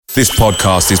This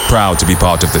podcast is proud to be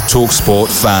part of the TalkSport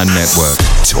Fan Network.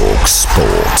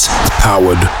 TalkSport.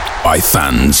 Powered by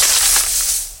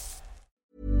fans.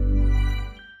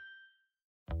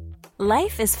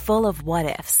 Life is full of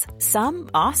what-ifs. Some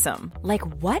awesome. Like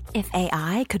what if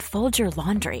AI could fold your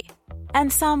laundry?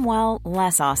 And some, well,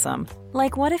 less awesome.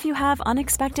 Like what if you have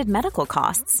unexpected medical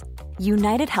costs?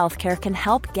 United Healthcare can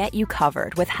help get you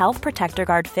covered with Health Protector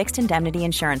Guard fixed indemnity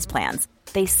insurance plans.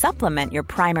 They supplement your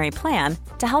primary plan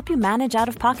to help you manage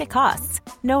out-of-pocket costs.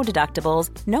 No deductibles,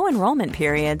 no enrollment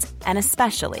periods, and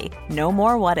especially no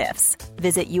more what-ifs.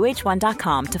 Visit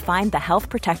uh1.com to find the Health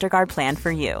Protector Guard plan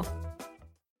for you.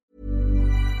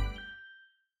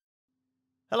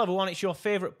 Hello everyone, it's your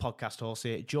favourite podcast host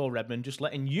here, Joe Redman, just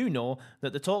letting you know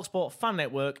that the TalkSport Fan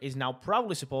Network is now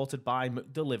proudly supported by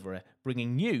McDelivery,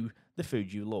 bringing you the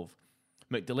food you love.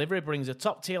 McDelivery brings a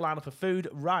top-tier lineup of food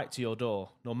right to your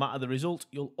door. No matter the result,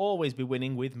 you'll always be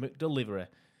winning with McDelivery.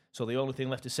 So the only thing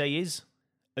left to say is,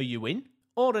 are you in?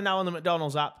 Order now on the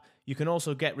McDonald's app. You can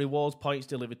also get rewards points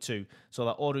delivered too, so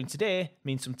that ordering today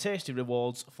means some tasty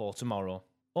rewards for tomorrow.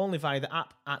 Only via the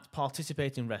app at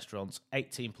participating restaurants,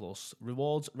 18 plus,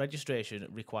 rewards registration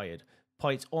required.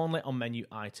 Points only on menu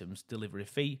items, delivery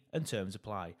fee and terms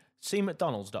apply. See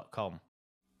mcdonalds.com.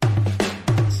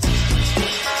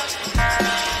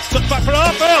 Took back for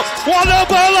Arfield.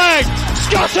 1-0 Burnley.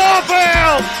 Scott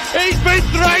Arfield. He's been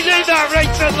threatening that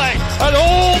recently. And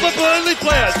all the Burnley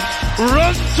players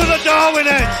run to the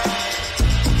Darwin end.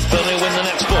 Burnley win the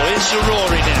next ball. It's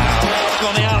Rory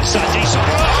now. On the outside. Decent.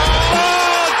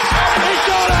 Barnes. He's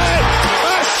got it.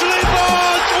 Ashley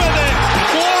Barnes with it.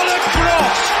 What a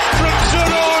cross from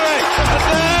Rory. And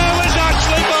there was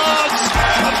Ashley Barnes.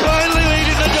 And Burnley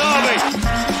leading the derby.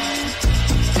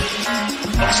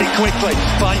 It quickly,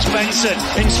 finds Benson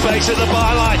in space at the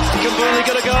byline. Can Burnley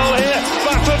get a goal here?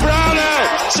 Back for Brownell,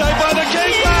 saved by the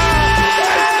keeper.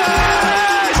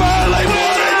 Burnley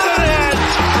won it to the end.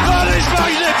 That is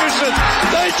magnificent.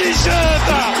 They deserve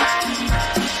that.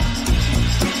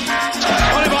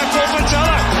 Only by Paul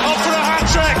Pantella, on for a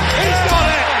hat-trick. He's got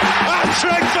it.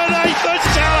 Hat-trick for Nathan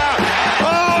Teller.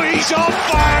 Oh, he's on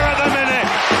fire at the minute.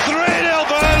 3-0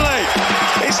 Burnley.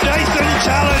 It's Nathan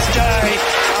Teller's day.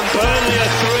 Burnley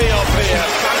are 3 up here.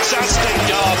 Fantastic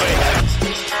derby.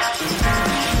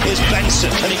 Here's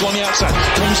Benson. Can he go on the outside?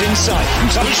 Comes inside.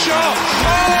 He's had a shot.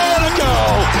 Oh, the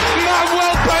goal.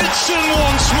 Manuel Benson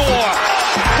once more.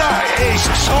 That is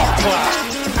top class.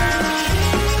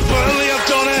 Burnley have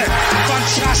done it.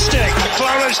 Fantastic.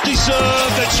 Clarence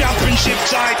deserve the championship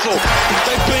title.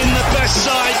 They've been the best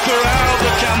side throughout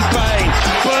the campaign.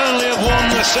 Burnley have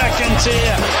won the second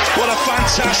tier. What a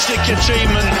fantastic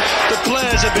achievement. The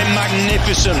players have been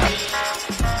magnificent.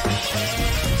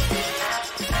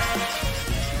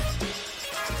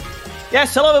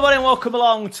 Yes, hello everybody and welcome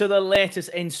along to the latest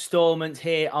instalment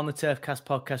here on the Turfcast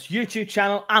Podcast YouTube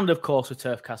channel and of course the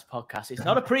Turfcast Podcast. It's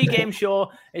not a pre-game show,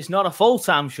 it's not a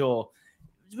full-time show.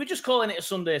 We're just calling it a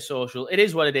Sunday social. It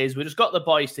is what it is. We just got the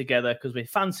boys together because we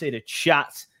fancied a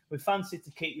chat. We fancied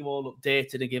to keep you all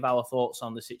updated and give our thoughts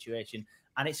on the situation.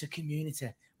 And it's a community.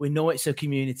 We know it's a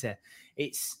community.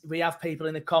 We have people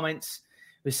in the comments.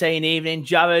 We're saying evening.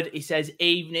 Jared, he says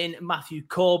evening. Matthew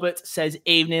Corbett says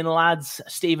evening, lads.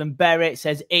 Stephen Berry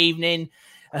says evening.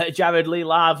 Jared Lee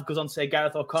Live goes on to say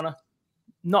Gareth O'Connor.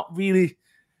 Not really.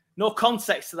 No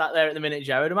context to that there at the minute,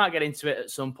 Jared. I might get into it at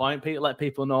some point. Let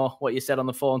people know what you said on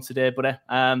the phone today, buddy.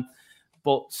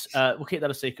 But we'll keep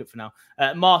that a secret for now.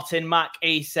 Martin Mack,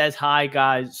 he says, hi,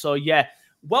 guys. So, yeah,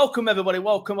 welcome, everybody.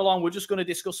 Welcome along. We're just going to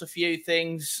discuss a few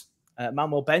things.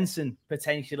 Manuel Benson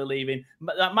potentially leaving.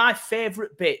 My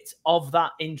favourite bit of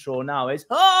that intro now is,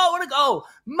 oh, what a goal.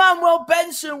 Manuel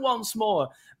Benson once more.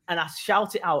 And I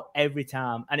shout it out every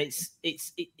time. And it's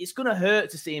going to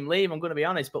hurt to see him leave, I'm going to be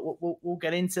honest. But we'll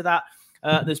get into that.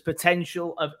 There's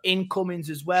potential of incomings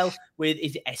as well with,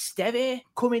 is it Esteve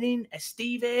coming in?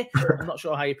 Esteve? I'm not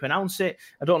sure how you pronounce it.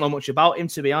 I don't know much about him,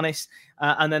 to be honest.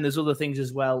 And then there's other things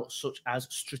as well, such as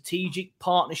strategic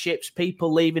partnerships,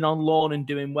 people leaving on loan and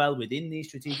doing well within these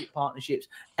strategic partnerships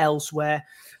elsewhere.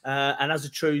 And as a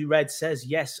true Red says,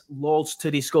 yes, loads to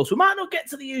discuss. We might not get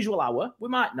to the usual hour. We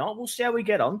might not. We'll see how we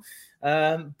get on.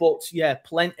 But yeah,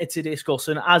 plenty to discuss.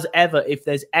 And as ever, if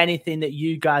there's anything that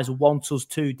you guys want us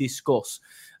to discuss,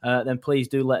 then please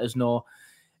do let us know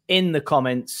in the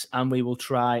comments and we will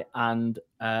try and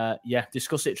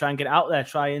discuss it, try and get it out there,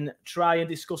 try and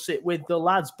discuss it with the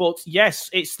lads. But yes,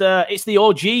 it's the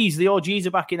OGs. The OGs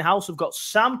are back in the house. We've got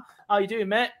Sam. How you doing,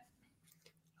 mate?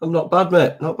 I'm not bad,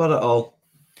 mate. Not bad at all.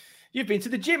 You've been to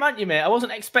the gym, haven't you, mate? I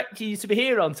wasn't expecting you to be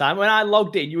here on time. When I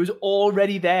logged in, you was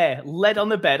already there, led on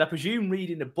the bed, I presume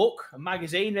reading a book, a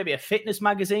magazine, maybe a fitness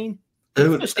magazine.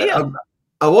 Dude,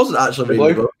 I wasn't actually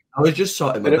reading a book. I was just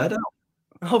sorting my bed out.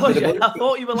 Oh, was you? I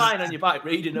thought you were lying on your back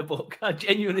reading a book. I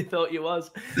genuinely thought you was.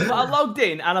 But I logged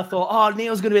in and I thought, oh,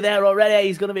 Neil's going to be there already.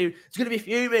 He's going to be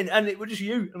fuming, and it was just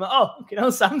you. I'm like, oh, okay, now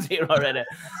Sam's here already.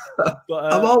 But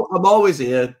I'm always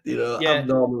here. You know, yeah. I'm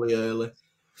normally early.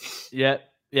 Yeah.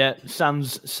 Yeah,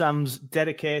 Sam's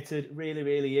dedicated, really,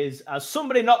 really is. As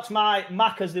somebody knocks my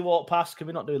Mac as they walk past, can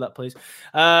we not do that, please?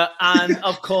 And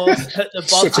of course, at the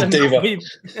bottom, such a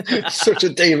diva. Such a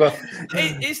diva.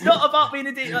 It's not about being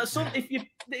a diva.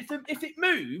 If it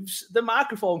moves, the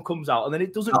microphone comes out and then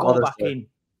it doesn't go back in,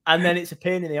 and then it's a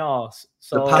pain in the arse.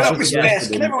 So get out my space.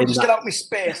 Can everyone just get out my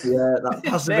space? Yeah, that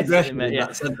passive aggression in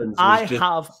that sentence. I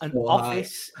have an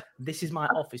office. This is my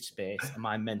office space and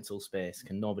my mental space.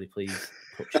 Can nobody please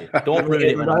touch it? Don't bring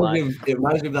it when I'm live. It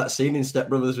reminds me of that scene in Step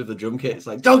Brothers with the drum kit. It's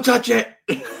like, don't touch it.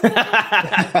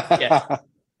 Yeah.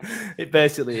 It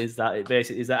basically is that.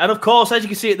 And of course, as you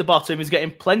can see at the bottom, he's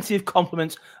getting plenty of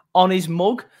compliments on his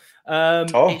mug.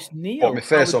 It's Neil. Put my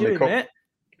face on the cup. Mate?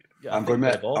 Yeah, I'm good,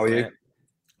 mate. How are you?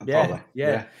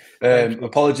 Yeah.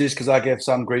 Apologies because I gave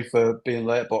Sam grief for being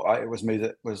late, but it was me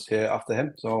that was here after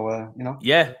him. So, you know.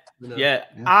 Yeah.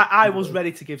 I was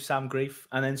ready to give Sam grief,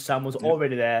 and then Sam was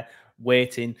already there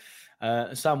waiting.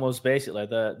 Sam was basically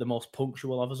the most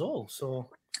punctual of us all. So,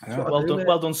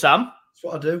 well done, Sam. That's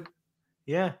what I do.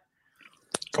 Yeah.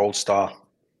 Gold star.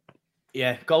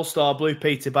 Yeah, gold star, blue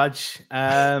Peter badge.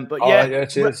 But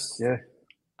cheers.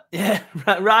 Yeah.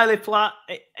 Riley Platt,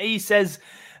 he says,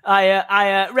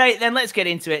 right, then let's get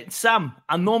into it. Sam,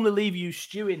 I normally leave you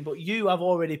stewing, but you have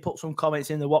already put some comments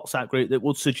in the WhatsApp group that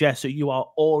would suggest that you are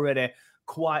already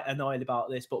quite annoyed about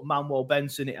this. But Manuel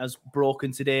Benson, it has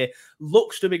broken today,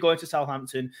 looks to be going to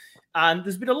Southampton. And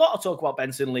there's been a lot of talk about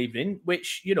Benson leaving,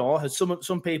 which, you know, has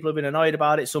some people have been annoyed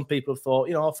about it. Some people have thought,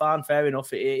 you know, fine, fair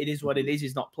enough. It is what it is.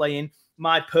 He's not playing.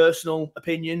 My personal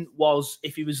opinion was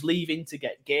if he was leaving to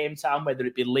get game time, whether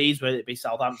it be Leeds, whether it be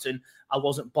Southampton, I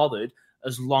wasn't bothered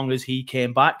as long as he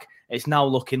came back. It's now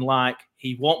looking like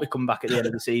he won't be coming back at the end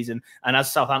of the season. And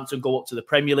as Southampton go up to the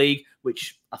Premier League,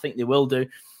 which I think they will do,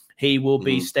 he will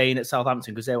be staying at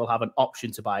Southampton because they will have an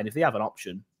option to buy. And if they have an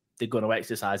option, they're going to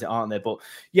exercise it, aren't they? But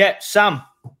yeah, Sam,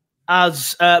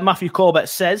 as Matthew Corbett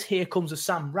says, here comes a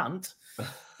Sam rant.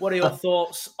 What are your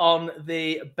thoughts on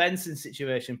the Benson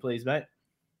situation, please, mate?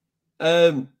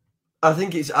 I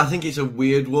think it's a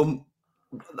weird one.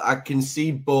 I can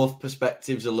see both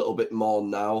perspectives a little bit more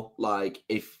now. Like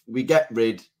if we get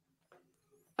rid,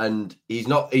 and he's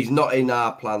not in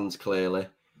our plans clearly.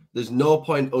 There's no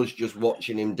point us just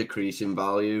watching him decrease in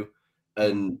value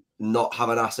and not have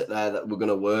an asset there that we're going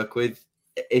to work with.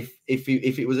 If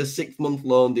it was a 6-month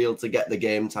loan deal to get the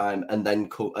game time and then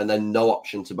no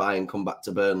option to buy and come back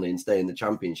to Burnley and stay in the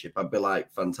Championship, I'd be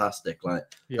like, fantastic. Like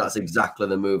that's exactly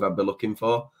the move I'd be looking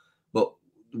for. But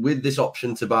with this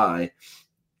option to buy,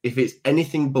 if it's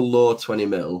anything below 20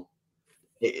 mil,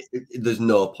 there's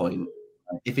no point.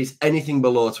 If it's anything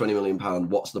below £20 million,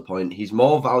 what's the point? He's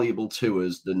more valuable to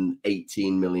us than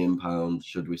 £18 million,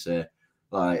 should we say?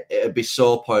 Like it'd be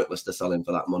so pointless to sell him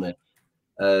for that money.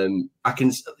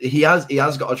 He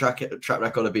has got a track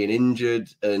record of being injured,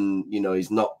 and you know he's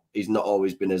not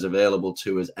always been as available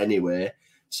to us anyway.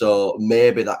 So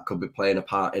maybe that could be playing a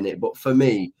part in it. But for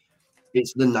me,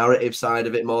 it's the narrative side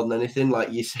of it more than anything.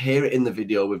 Like you hear it in the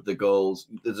video with the goals.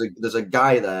 There's a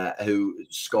guy there who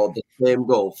scored the same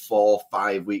goal 4 or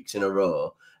 5 weeks in a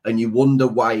row, and you wonder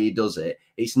why he does it.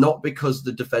 It's not because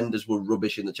the defenders were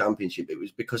rubbish in the Championship. It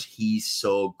was because he's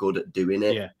so good at doing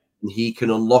it. Yeah. And he can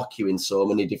unlock you in so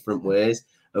many different ways.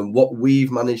 And what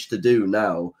we've managed to do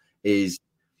now is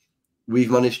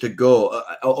we've managed to go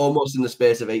almost in the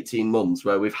space of 18 months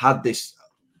where we've had this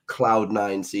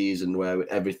Cloud9 season where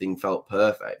everything felt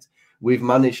perfect. We've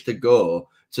managed to go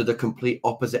to the complete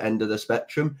opposite end of the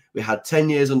spectrum. We had 10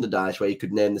 years under Dyche where you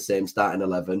could name the same starting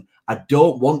 11. I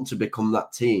don't want to become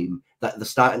that team that the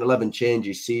starting 11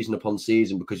 changes season upon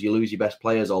season because you lose your best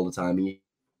players all the time and you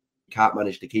can't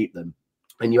manage to keep them.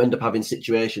 And you end up having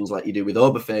situations like you do with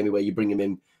Obafemi where you bring him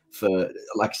in for,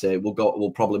 like I say,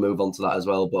 we'll probably move on to that as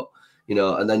well. But, you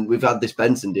know, and then we've had this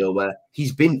Benson deal where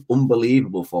he's been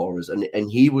unbelievable for us.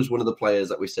 And he was one of the players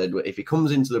that we said, if he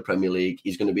comes into the Premier League,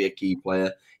 he's going to be a key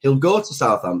player. He'll go to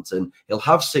Southampton. He'll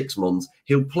have 6 months.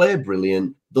 He'll play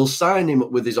brilliant. They'll sign him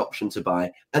with his option to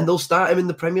buy and they'll start him in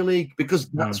the Premier League because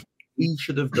that's what he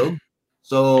should have done.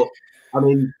 So, I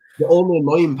mean, The only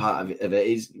annoying part of it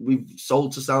is we've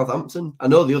sold to Southampton. I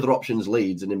know the other option's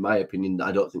Leeds, and in my opinion,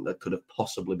 I don't think there could have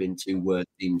possibly been two worse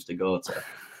teams to go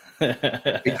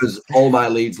to. Because all my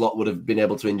Leeds lot would have been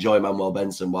able to enjoy Manuel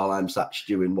Benson while I'm sat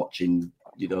stewing watching,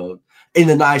 in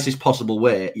the nicest possible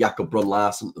way, Jakob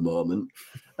Brun-Larsen at the moment.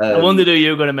 I wondered who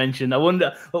you were going to mention.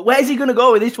 But where's he going to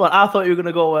go with this one? I thought you were going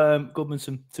to go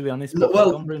Goodmanson, to be honest.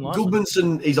 Well,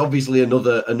 Goodmanson is obviously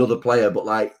another player,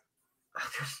 but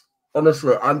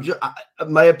honestly,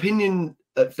 my opinion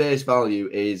at face value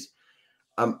is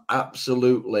I'm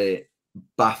absolutely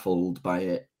baffled by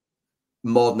it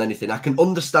more than anything. I can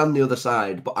understand the other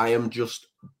side, but I am just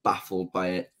baffled by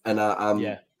it, and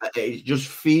it's just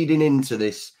feeding into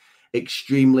this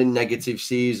extremely negative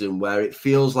season where it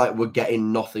feels like we're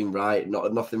getting nothing right,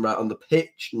 nothing right on the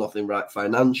pitch, nothing right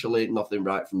financially, nothing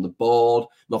right from the board,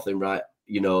 nothing right,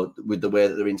 with the way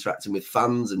that they're interacting with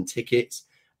fans and tickets.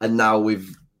 And now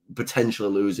we've potentially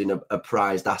losing a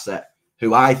prized asset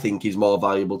who I think is more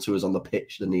valuable to us on the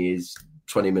pitch than he is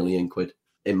 20 million quid,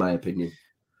 in my opinion.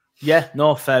 Yeah,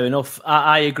 no, fair enough.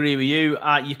 I agree with you.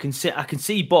 I can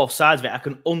see both sides of it. I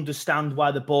can understand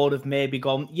why the board have maybe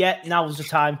gone, now's the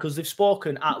time, because they've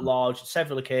spoken at large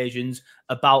several occasions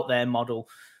about their model.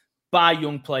 Buy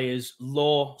young players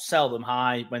low, sell them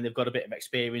high when they've got a bit of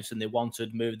experience and they want to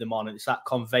move them on. And it's that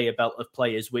conveyor belt of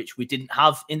players which we didn't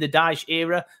have in the Dyche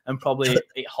era, and probably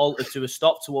it halted to a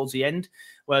stop towards the end.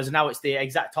 Whereas now it's the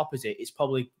exact opposite. It's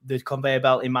probably the conveyor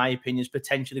belt, in my opinion, is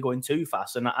potentially going too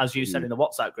fast. And as you said in the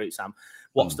WhatsApp group, Sam,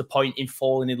 what's the point in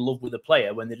falling in love with a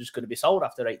player when they're just going to be sold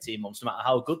after 18 months, no matter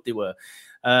how good they were?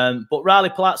 But Riley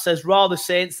Platt says, rather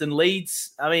Saints than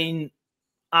Leeds. I mean,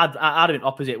 I'd have been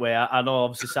opposite way. I know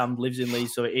obviously Sam lives in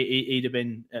Leeds, so he'd have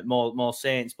been more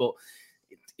Saints, but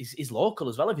he's local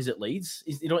as well. If he's at Leeds,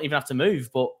 you don't even have to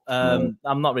move. But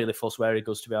I'm not really fussed where he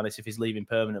goes, to be honest. If he's leaving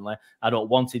permanently, I don't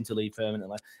want him to leave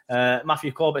permanently.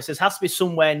 Matthew Corbett says, has to be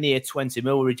somewhere near 20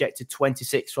 mil. We rejected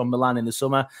 26 from Milan in the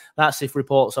summer. That's if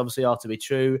reports obviously are to be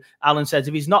true. Alan says,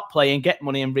 if he's not playing, get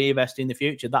money and reinvest in the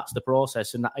future. That's the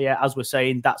process. And as we're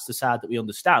saying, that's the side that we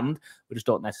understand. We just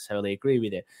don't necessarily agree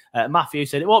with it. Matthew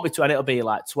said, it won't be 20, it'll be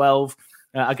like 12.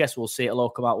 I guess we'll see. It'll all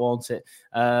come out, won't it?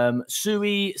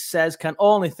 Sui says, can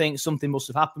only think something must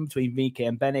have happened between VK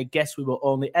and Benny. Guess we will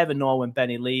only ever know when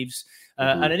Benny leaves.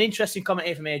 And an interesting comment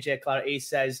here from AJ Clarity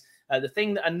says, the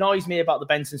thing that annoys me about the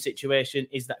Benson situation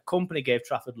is that company gave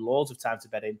Trafford loads of time to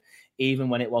bet him, even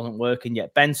when it wasn't working.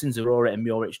 Yet Benson, Zaroury and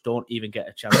Muric don't even get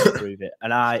a chance to prove it.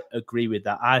 And I agree with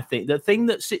that. I think the thing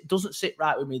that doesn't sit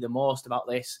right with me the most about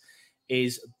this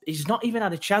is he's not even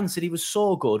had a chance, and he was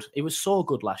so good. He was so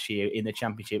good last year in the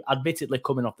Championship, admittedly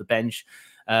coming off the bench.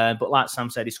 But like Sam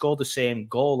said, he scored the same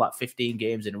goal like 15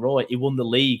 games in a row. He won the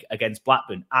league against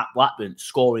Blackburn, at Blackburn,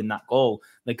 scoring that goal.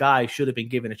 The guy should have been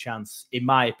given a chance, in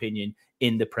my opinion,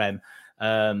 in the Prem.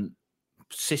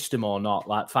 System or not,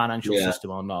 like financial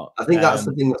system or not. I think that's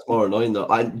the thing that's more annoying, though.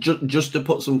 Like, just to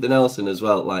put something else in as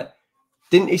well, like,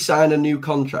 didn't he sign a new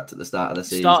contract at the start of the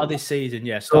season? Start of this season,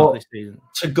 yeah. Start of this season.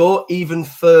 To go even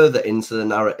further into the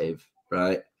narrative,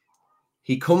 right?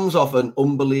 He comes off an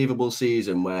unbelievable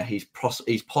season where he's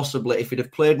possibly, if he'd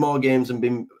have played more games and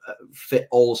been fit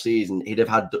all season, he'd have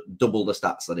had double the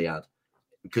stats that he had.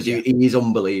 Because he is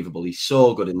unbelievable. He's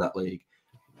so good in that league.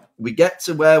 We get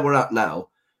to where we're at now.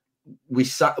 We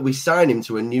sign him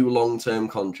to a new long-term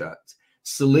contract,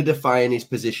 solidifying his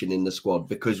position in the squad,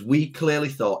 because we clearly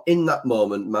thought in that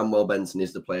moment Manuel Benson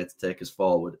is the player to take us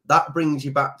forward. That brings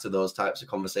you back to those types of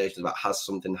conversations about has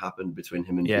something happened between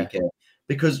him and PK,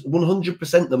 because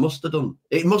 100% there must have done.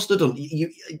 It must have done.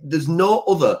 There's no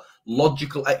other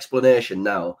logical explanation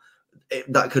now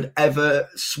that could ever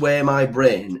sway my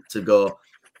brain to go,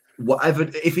 whatever,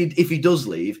 if he does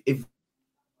leave, if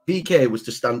PK was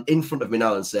to stand in front of me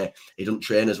now and say he doesn't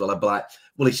train as well, I'd be like,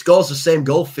 well, he scores the same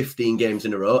goal 15 games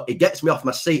in a row. It gets me off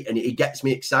my seat and it gets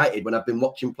me excited when I've been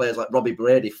watching players like Robbie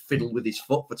Brady fiddle with his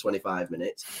foot for 25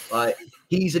 minutes. Like,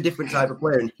 he's a different type of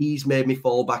player, and he's made me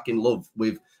fall back in love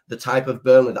with the type of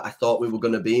Burnley that I thought we were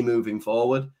going to be moving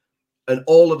forward. And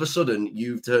all of a sudden,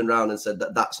 you've turned around and said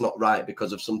that that's not right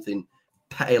because of something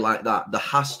petty like that. There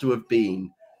has to have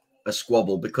been a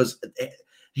squabble, because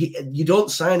you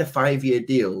don't sign a 5-year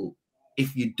deal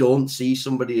if you don't see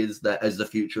somebody as the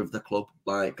future of the club,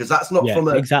 like, because that's not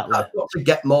that's not to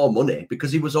get more money,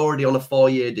 because he was already on a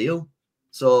 4-year deal.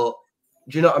 So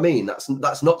do you know what I mean?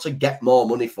 That's not to get more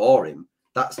money for him.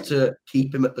 That's to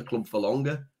keep him at the club for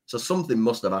longer. So something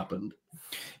must have happened.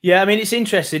 Yeah, I mean, it's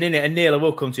interesting, isn't it? And Neil, I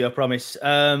will come to you, I promise.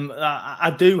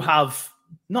 I do have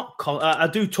I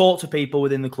do talk to people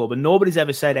within the club, and nobody's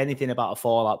ever said anything about a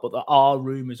fallout, but there are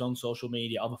rumours on social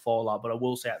media of a fallout. But I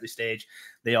will say at this stage,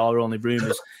 they are only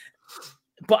rumours.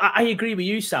 But I agree with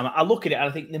you, Sam. I look at it and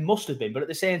I think there must have been. But at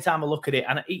the same time, I look at it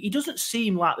and he doesn't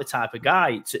seem like the type of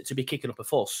guy to be kicking up a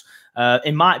fuss.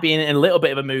 It might be in a little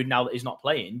bit of a mood now that he's not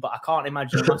playing, but I can't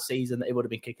imagine last season that he would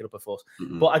have been kicking up a fuss.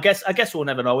 Mm-hmm. But I guess we'll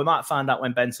never know. We might find out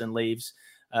when Benson leaves.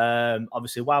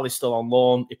 Obviously, while he's still on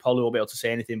loan, he probably won't be able to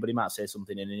say anything, but he might say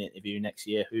something in an interview next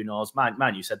year. Who knows?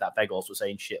 Man, you said that Begos was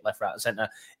saying shit left, right, and centre,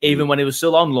 even when he was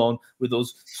still on loan with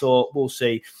us. So we'll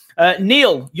see.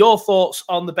 Neil, your thoughts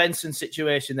on the Benson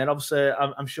situation? Then, obviously,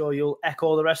 I'm sure you'll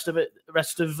echo the rest of us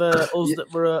that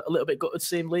were a little bit gutted to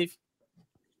see him leave.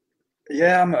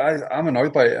 Yeah, I'm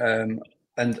annoyed by it.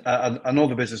 And I know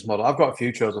the business model. I've got a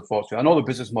few trails of thoughts. I know the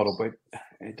business model, but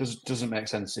it doesn't make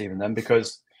sense even then,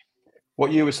 because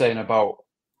what you were saying about,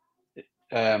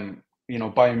 buying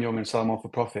young and selling on for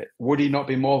profit, would he not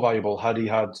be more valuable had he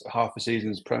had half a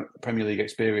season's Premier League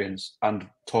experience and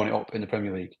torn it up in the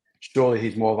Premier League? Surely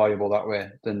he's more valuable that way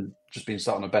than just being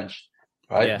sat on a bench,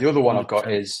 right? Yeah, the other one 100%. I've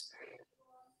got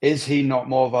is he not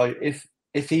more valuable?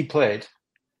 If he played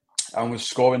and was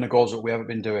scoring the goals that we haven't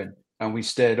been doing and we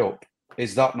stayed up,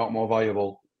 is that not more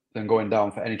valuable than going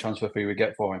down for any transfer fee we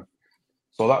get for him?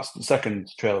 So that's the second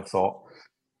trail of thought.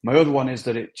 My other one is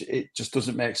that it just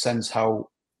doesn't make sense how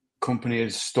Kompany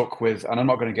is stuck with, and I'm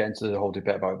not going to get into the whole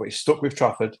debate about it, but he's stuck with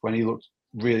Trafford when he looked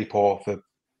really poor for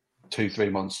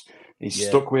 2-3 months. He's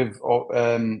stuck with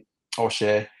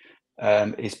O'Shea.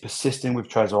 He's persisting with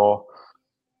Trezor.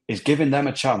 He's giving them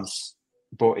a chance,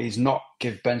 but he's not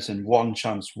give Benson one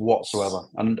chance whatsoever.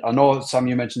 And I know, Sam,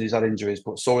 you mentioned he's had injuries,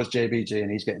 but so is JBG, and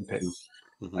he's getting picked.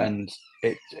 Mm-hmm. And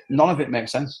none of it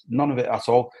makes sense. None of it at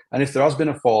all. And if there has been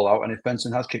a fallout and if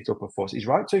Benson has kicked up a fuss, he's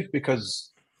right to, because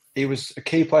he was a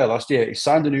key player last year. He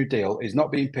signed a new deal. He's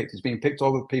not being picked. He's being picked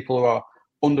over people who are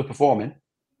underperforming.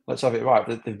 Let's have it right.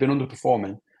 They've been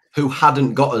underperforming. Who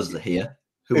hadn't got us here.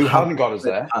 Who hadn't got us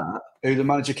there. Who the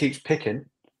manager keeps picking.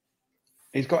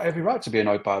 He's got every right to be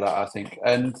annoyed by that, I think.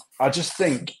 And I just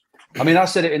think, I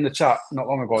said it in the chat not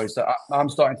long ago, is that I'm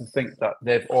starting to think that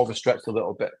they've overstretched a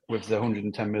little bit with the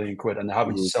 110 million quid and they're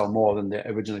having to sell more than they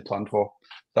originally planned for.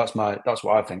 That's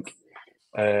what I think.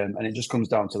 And it just comes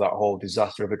down to that whole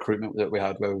disaster of recruitment that we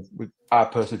had, where I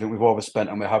personally think we've overspent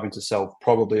and we're having to sell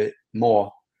probably more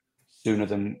sooner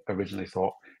than originally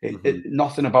thought.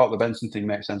 Nothing about the Benson thing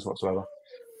makes sense whatsoever.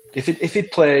 If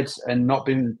he'd played and not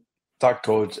been that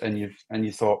good and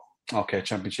you thought, okay,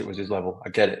 Championship was his level, I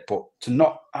get it, but to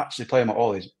not actually play him at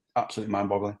all is absolutely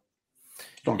mind-boggling.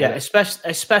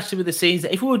 Especially with the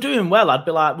season. If we were doing well, I'd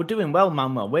be like, we're doing well,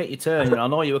 Manuel. Wait your turn. I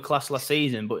know you were class last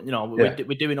season, but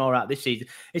we're doing all right this season.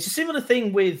 It's a similar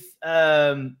thing with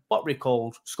what we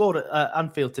called scored at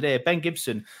Anfield today, Ben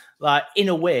Gibson. Like, in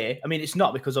a way, it's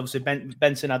not, because obviously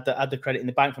Benson had the credit in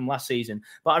the bank from last season.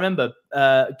 But I remember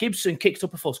Gibson kicked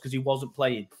up a fuss because he wasn't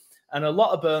playing. And a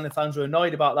lot of Burnley fans were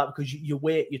annoyed about that, because you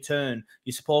wait your turn.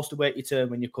 You're supposed to wait your turn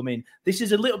when you come in. This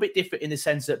is a little bit different in the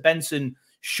sense that Benson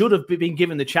should have been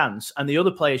given the chance and the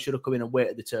other players should have come in and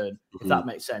waited the turn, if that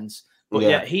makes sense.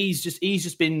 But he's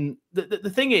just been...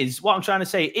 The thing is, what I'm trying to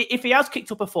say, if he has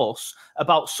kicked up a fuss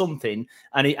about something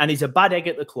and he's a bad egg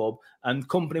at the club and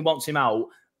Kompany wants him out,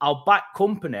 I'll back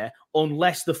Kompany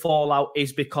unless the fallout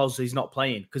is because he's not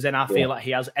playing, because then I feel like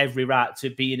he has every right to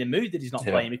be in a mood that he's not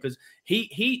playing, because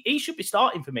he should be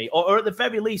starting for me, or at the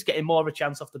very least getting more of a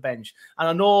chance off the bench. And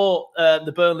I know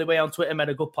the Burnley Way on Twitter made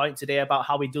a good point today about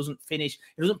how he doesn't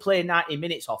play 90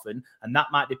 minutes often, and that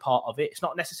might be part of it. It's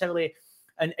not necessarily...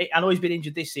 And I know he's been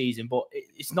injured this season, but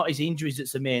it's not his injuries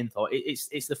that's the main thought.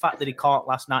 It's the fact that he can't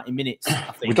last 90 minutes,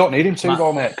 I think. We don't need him to,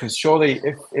 though, mate, because surely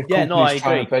if Kompany's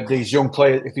trying to bed these young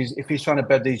players, if he's trying to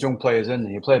bed these young players in,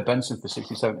 and you play Benson for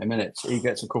 60, 70 minutes, he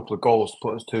gets a couple of goals to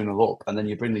put us 2-0 up, and then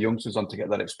you bring the youngsters on to get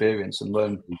that experience and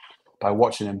learn by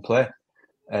watching him play.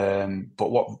 But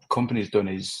what Kompany's done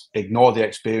is ignore the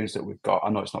experience that we've got.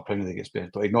 I know it's not Premier League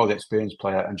experience, but ignore the experienced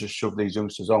player and just shove these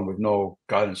youngsters on with no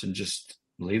guidance and just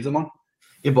leave them on.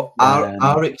 Yeah, but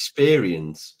our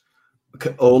experience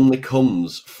only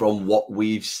comes from what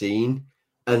we've seen.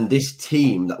 And this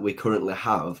team that we currently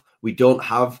have, we don't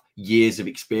have years of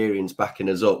experience backing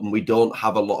us up, and we don't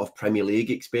have a lot of Premier League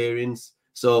experience.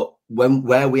 So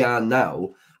where we are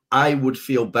now, I would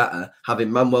feel better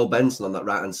having Manuel Benson on that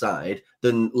right-hand side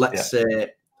than, let's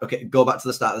say, okay, go back to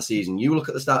the start of the season. You look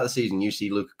at the start of the season, you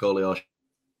see Luca Koleosho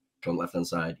on the left-hand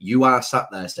side. You are sat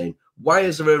there saying, why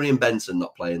is Aurelian Benson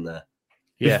not playing there?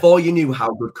 Before you knew how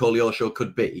good Koleosho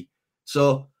could be.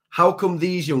 So how come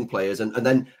these young players, and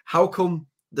then how come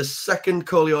the second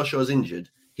Koleosho is injured,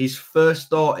 his first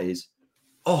thought is,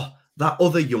 oh, that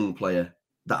other young player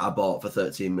that I bought for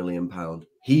 £13 million,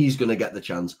 he's going to get the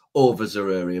chance over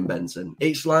Zaroury and Benson.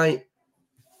 It's like,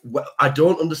 I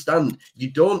don't understand.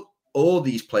 You don't owe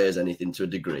these players anything to a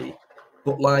degree,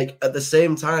 but like at the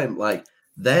same time, like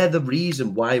they're the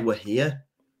reason why we're here.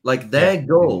 Like their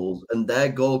goals and their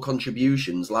goal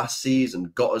contributions last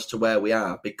season got us to where we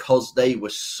are because they were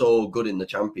so good in the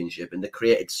Championship and they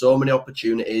created so many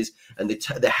opportunities and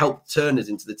they helped turn us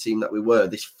into the team that we were,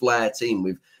 this flair team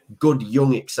with good,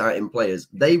 young, exciting players.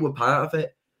 They were part of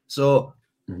it. So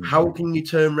how can you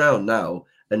turn around now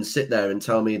and sit there and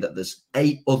tell me that there's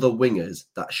 8 other wingers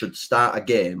that should start a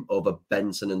game over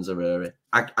Benson and Zaroury?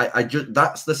 I just,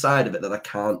 that's the side of it that I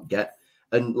can't get.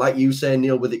 And like you say,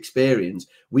 Neil, with experience,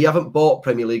 we haven't bought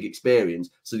Premier League experience.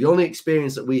 So the only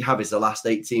experience that we have is the last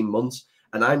 18 months.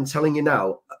 And I'm telling you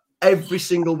now, every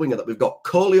single winger that we've got,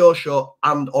 Koleosho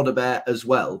and Odobert as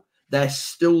well, they're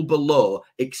still below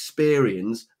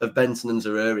experience of Benson and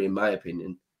Zaroury, in my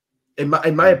opinion. In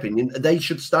my opinion, they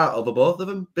should start over both of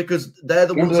them because they're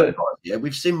the ones that got us here.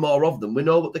 We've seen more of them. We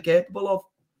know what they're capable of.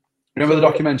 Remember the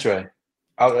documentary?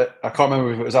 I can't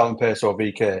remember if it was Alan Pace or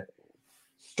VK.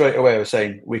 Straight away, we're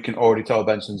saying we can already tell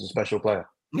Benson's a special player.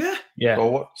 Yeah.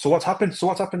 So what's happened? So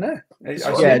what's happened there?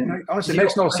 Honestly, it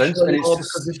makes no sense. And it's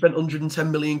because they spent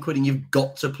 110 million quid, and you've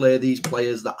got to play these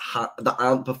players that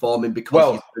aren't performing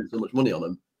because you spent so much money on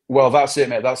them. Well, that's it,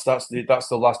 mate. That's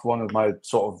the last one of my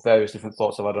sort of various different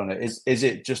thoughts I've had on it. Is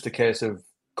it just a case of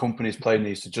companies playing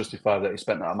these to justify that he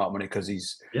spent that amount of money because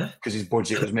his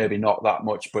budget was maybe not that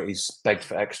much, but he's begged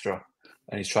for extra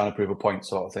and he's trying to prove a point,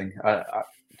 sort of thing.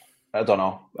 I don't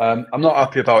know. I'm not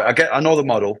happy about it. I know the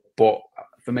model, but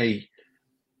for me,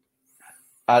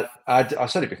 I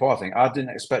said it before. I think I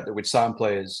didn't expect that we'd sign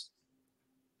players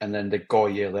and then they'd go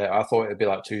a year later. I thought it'd be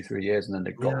like 2-3 years and then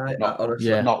they'd go.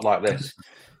 Not like this.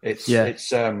 It's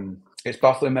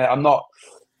baffling, mate. I'm not.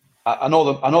 I know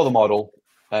the model.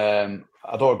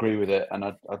 I don't agree with it,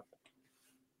 and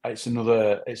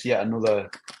it's yet another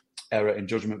error in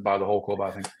judgment by the whole club,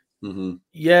 I think. Mm-hmm.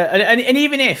 Yeah, and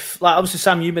even if, like, obviously,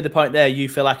 Sam, you made the point there, you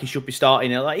feel like he should be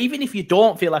starting. Like, even if you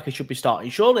don't feel like he should be starting,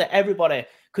 surely everybody,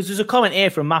 because there's a comment here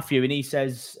from Matthew, and he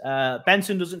says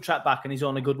Benson doesn't track back, and he's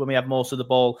only good when we have most of the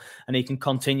ball, and he can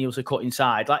continuously cut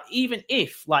inside. Like, even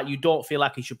if, like, you don't feel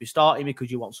like he should be starting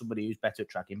because you want somebody who's better at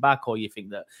tracking back, or you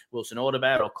think that Wilson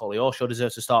Odobert or Koleosho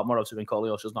deserves to start more, obviously when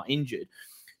Koleosho's not injured.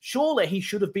 Surely he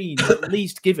should have been at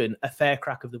least given a fair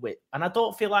crack of the whip. And I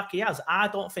don't feel like he has. I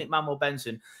don't think Manuel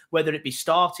Benson, whether it be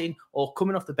starting or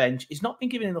coming off the bench, he's not been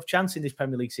given enough chance in this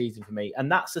Premier League season for me.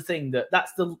 And that's the thing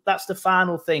that's the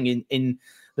final thing in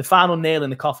the final nail in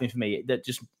the coffin for me. That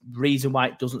just reason why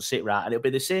it doesn't sit right. And it'll be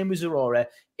the same with Zaroury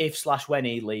when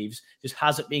he leaves, just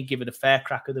hasn't been given a fair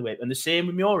crack of the whip. And the same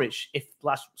with Muric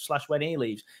when he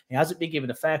leaves, he hasn't been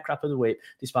given a fair crack of the whip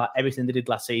despite everything they did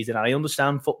last season. And I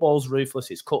understand football's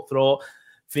ruthless, it's cutthroat.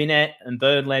 Vinette and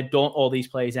Burnley don't owe these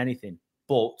players anything.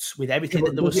 But with everything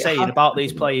that they were saying about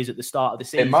these players at the start of the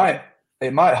season,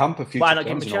 it might hamper future why not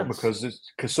give them a plans,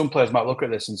 chance? because some players might look at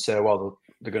this and say, well,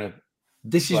 they're going to.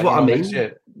 This is what I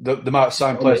mean. They might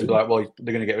sign players and be like, well,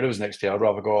 they're going to get rid of us next year. I'd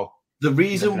rather go. The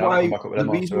reason why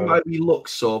we look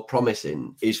so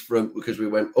promising is because we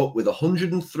went up with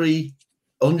 103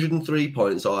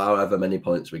 points or however many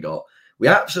points we got. We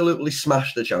absolutely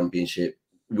smashed the Championship.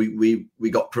 We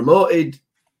got promoted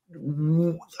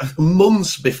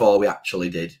months before we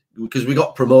actually did, because we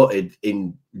got promoted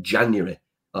in January.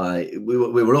 We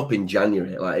were up in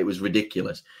January. Like, it was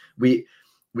ridiculous.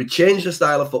 We changed the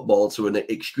style of football to an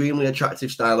extremely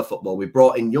attractive style of football. We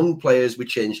brought in young players. We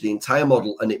changed the entire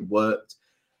model, and it worked.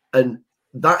 And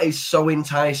that is so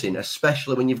enticing,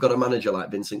 especially when you've got a manager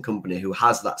like Vincent Kompany who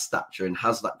has that stature and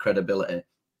has that credibility.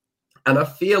 And I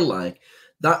feel like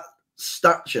that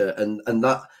stature and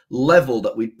that level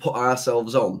that we put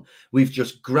ourselves on, we've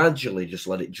just gradually just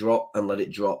let it drop and let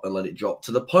it drop and let it drop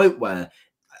to the point where,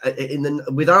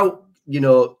 without,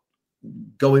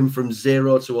 going from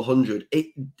 0 to 100,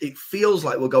 it feels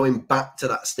like we're going back to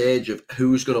that stage of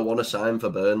who's going to want to sign for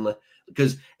Burnley,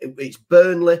 because it's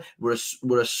Burnley. We're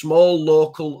a small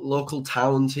local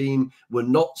town team. We're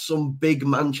not some big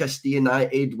Manchester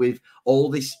United with all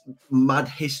this mad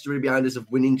history behind us of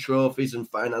winning trophies and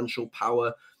financial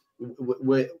power.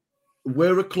 We're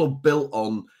a club built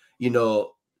on,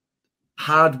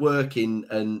 hard working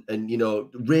and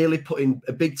really putting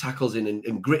big tackles in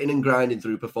and gritting and grinding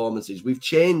through performances. We've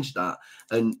changed that,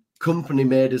 and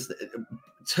Kompany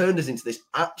turned us into this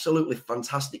absolutely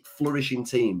fantastic, flourishing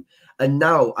team. And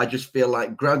now I just feel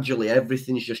like gradually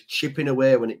everything's just chipping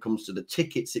away when it comes to the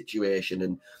ticket situation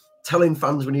and telling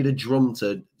fans we need a drum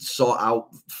to sort out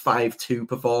 5-2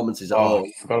 performances at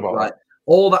home. Forgot about that.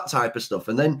 All that type of stuff.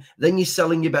 And then you're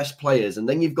selling your best players. And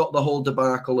then you've got the whole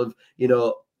debacle of,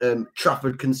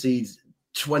 Trafford concedes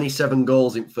 27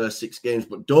 goals in first 6 games.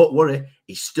 But don't worry,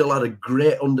 he still had a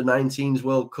great under-19s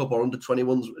World Cup or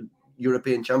under-21s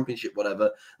European Championship,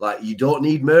 whatever. Like, you don't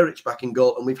need Muric back in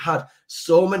goal. And we've had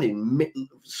so many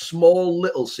small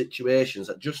little situations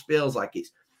that just feels like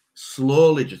it's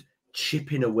slowly just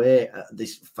chipping away at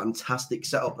this fantastic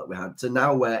setup that we had to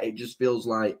now where it just feels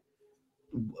like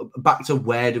back to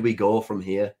where do we go from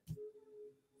here?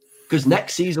 Because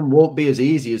next season won't be as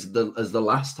easy as the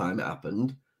last time it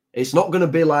happened. It's not going to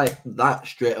be like that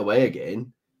straight away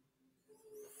again.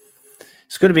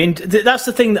 It's going to be. That's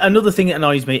the thing. Another thing that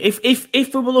annoys me. If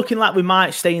we were looking like we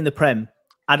might stay in the Prem,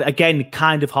 I'd again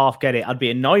kind of half get it. I'd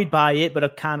be annoyed by it, but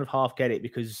I'd kind of half get it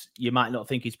because you might not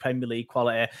think he's Premier League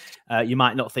quality. You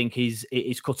might not think he's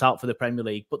cut out for the Premier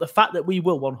League. But the fact that we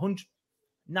will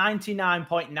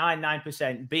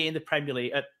 99.99% be in the Premier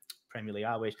League,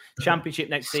 I wish, Championship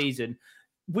next season.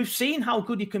 We've seen how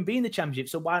good he can be in the Championship,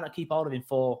 so why not keep hold of him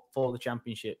for the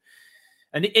Championship?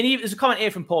 And there's a comment here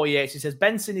from Paul Yates. He says,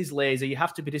 Benson is lazy. You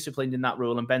have to be disciplined in that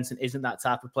rule, and Benson isn't that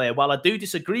type of player. While I do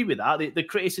disagree with that, the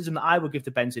criticism that I would give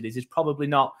to Benson is he's probably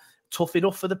not tough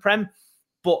enough for the Prem.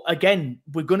 But again,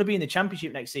 we're going to be in the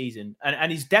Championship next season,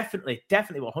 and he's definitely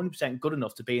 100% good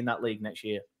enough to be in that league next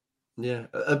year. Yeah,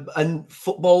 and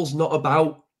football's not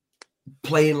about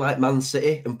playing like Man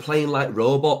City and playing like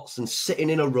robots and sitting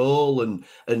in a role and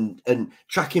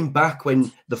tracking back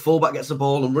when the fullback gets the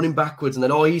ball and running backwards and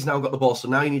then, he's now got the ball, so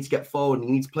now you need to get forward and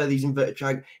you need to play these inverted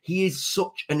triangles. He is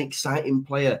such an exciting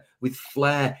player with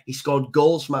flair. He scored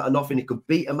goals from out of nothing. He could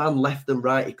beat a man left and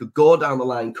right. He could go down the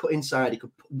line, cut inside. He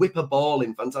could whip a ball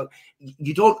in. Fantastic.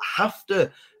 You don't have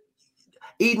to.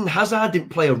 Eden Hazard didn't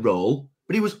play a role,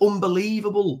 but he was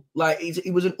unbelievable. Like,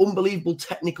 he was an unbelievable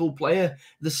technical player.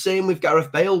 The same with Gareth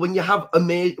Bale. When you have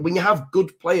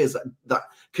good players that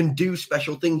can do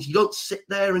special things, you don't sit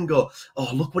there and go, "Oh,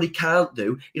 look what he can't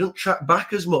do." You don't track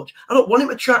back as much. I don't want him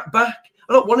to track back.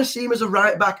 I don't want to see him as a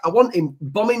right back. I want him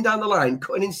bombing down the line,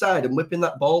 cutting inside and whipping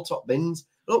that ball top bins.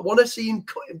 I don't want to see him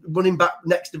running back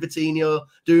next to Vitinho,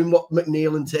 doing what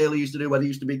McNeil and Taylor used to do, where they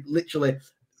used to be literally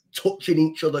touching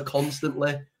each other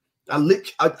constantly.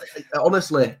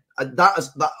 Honestly,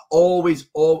 that always,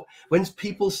 when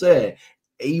people say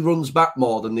he runs back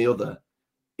more than the other,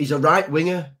 he's a right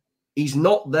winger. He's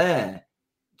not there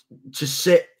to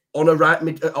sit on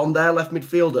on their left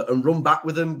midfielder and run back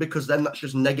with him, because then that's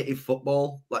just negative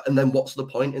football. And then what's the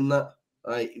point in that?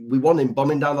 We want him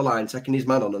bombing down the line, taking his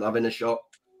man on and having a shot.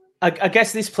 I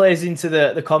guess this plays into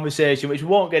the conversation, which we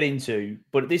won't get into,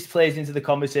 but this plays into the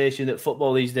conversation that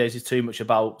football these days is too much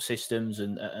about systems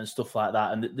and stuff like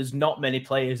that. And there's not many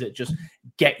players that just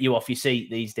get you off your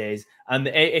seat these days. And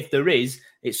if there is,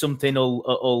 it's something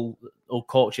will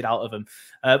coach it out of them.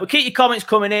 But keep your comments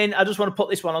coming in. I just want to put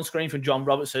this one on screen from John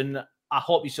Robertson. I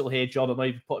hope you still hear John. I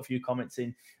maybe put a few comments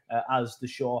in as the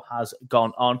show has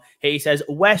gone on. He says,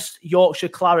 West Yorkshire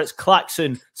Clarets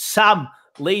Claxon, Sam,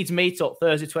 Leeds meet up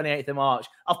Thursday, 28th of March.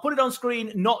 I've put it on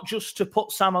screen not just to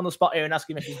put Sam on the spot here and ask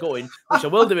him if he's going, which I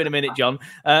will do in a minute, John,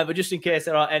 but just in case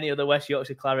there are any other West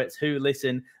Yorkshire Clarets who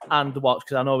listen and watch,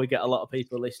 because I know we get a lot of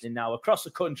people listening now across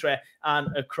the country and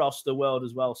across the world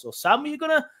as well. So, Sam, are you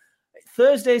going to...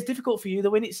 Thursday is difficult for you,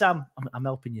 though, isn't it, Sam? I'm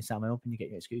helping you, Sam. I'm helping you get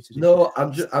your excuses. No,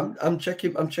 I'm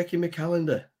checking my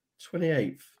calendar.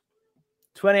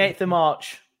 28th of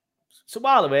March. It's a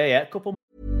while away, yeah. A couple.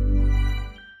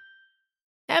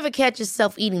 Ever catch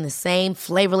yourself eating the same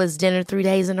flavorless dinner 3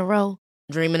 days in a row?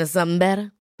 Dreaming of something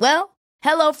better? Well,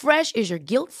 HelloFresh is your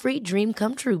guilt-free dream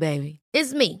come true, baby.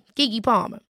 It's me, Keke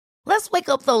Palmer. Let's wake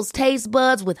up those taste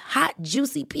buds with hot,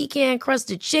 juicy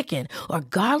pecan-crusted chicken or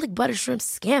garlic butter shrimp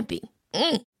scampi.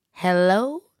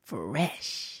 Hello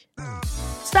Fresh.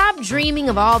 Stop dreaming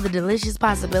of all the delicious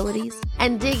possibilities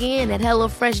and dig in at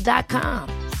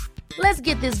HelloFresh.com. Let's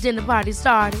get this dinner party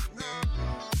started.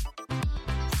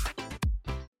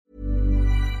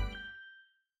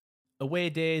 Away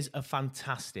days are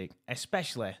fantastic,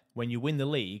 especially when you win the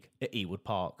league at Ewood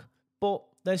Park. But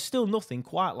there's still nothing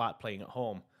quite like playing at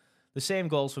home. The same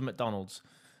goes for McDonald's.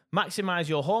 Maximise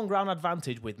your home ground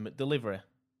advantage with McDelivery.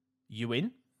 You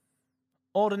in?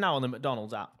 Order now on the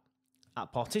McDonald's app.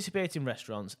 At participating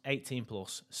restaurants, 18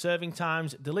 plus. Serving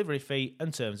times, delivery fee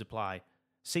and terms apply.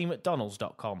 See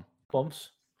mcdonalds.com. Bumps.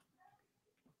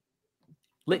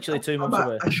 Literally 2 months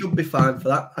away. I should be fine for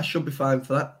that. Should be fine.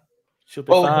 Fine.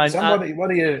 Sam, why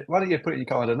don't you put it in your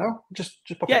calendar now? Just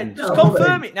pop it in. Just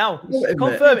confirm it now.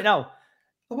 Confirm it now.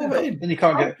 And you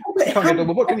can't get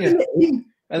double book, can you?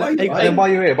 And then while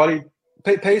you're here, buddy,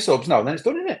 pay subs now, and then it's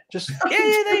done, isn't it? Just yeah,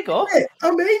 there you go.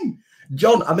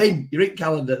 John, you're in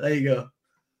calendar. There you go.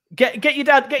 Get your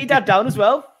dad down as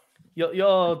well.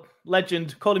 Your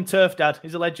legend. Call him Turf Dad.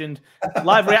 He's a legend.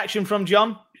 Live reaction from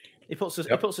John. He puts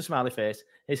a smiley face.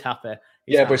 He's happy.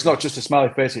 But it's not just a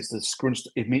smiley face. It's the scrunched.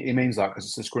 He means that because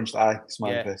it's the scrunched eye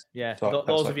smiley face. Yeah. So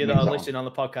those of you that are listening on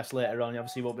the podcast later on, you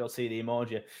obviously won't be able to see the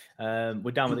emoji.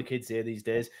 We're down with the kids here these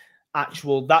days.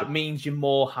 That means you're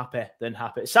more happy than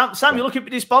happy. Sam, you look a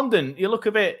bit despondent. You look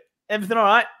a bit. Everything all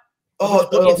right?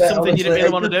 Something you didn't really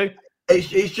want to do.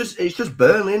 It's just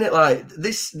Burnley, isn't it? Like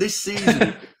this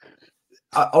season.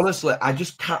 Honestly, I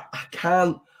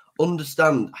can't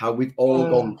understand how we've all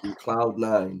gone from cloud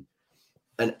 9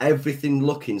 and everything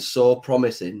looking so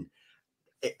promising,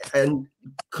 and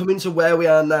coming to where we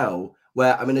are now,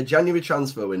 where I'm in a January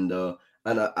transfer window,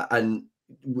 and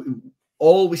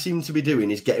all we seem to be doing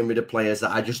is getting rid of players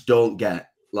that I just don't get.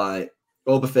 Like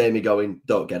Obafemi going,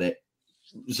 don't get it.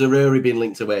 Zaroury being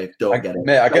linked away, don't get it.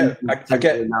 Mate, I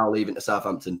get now leaving to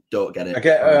Southampton, don't get it.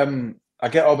 I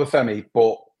get Obafemi,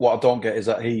 but what I don't get is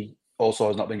that he also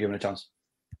has not been given a chance.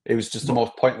 It was just the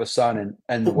most pointless signing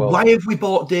in the world. Why have we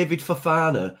bought David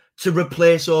Fofana to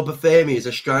replace Obafemi as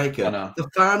a striker?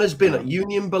 Fofana's been at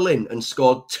Union Berlin and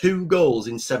scored 2 goals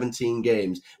in 17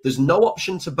 games. There's no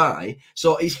option to buy.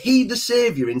 So is he the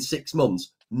saviour in 6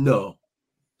 months? No.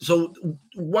 So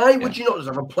why would you not just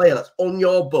have a player that's on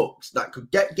your books that could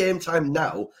get game time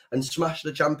now and smash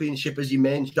the Championship as your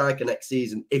main striker next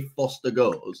season if Foster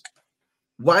goes?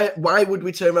 Why would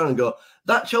we turn around and go,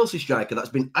 that Chelsea striker that's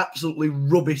been absolutely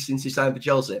rubbish since he signed for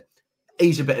Chelsea,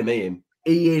 he's a bit of me, him.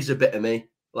 He is a bit of me.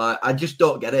 Like, I just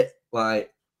don't get it.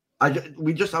 Like,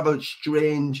 we just have there's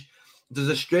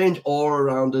a strange aura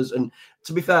around us. And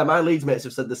to be fair, my Leeds mates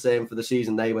have said the same for the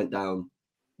season they went down,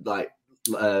 like,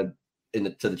 to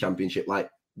the Championship. Like,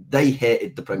 they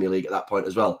hated the Premier League at that point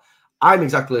as well. I'm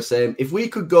exactly the same. If we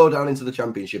could go down into the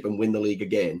Championship and win the league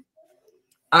again,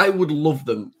 I would love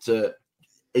them to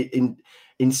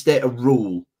instate a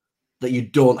rule that you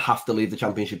don't have to leave the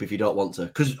Championship if you don't want to.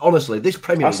 Because honestly, this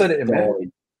Premier League, I said it in there.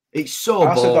 It's so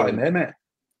boring. I said that in there, mate.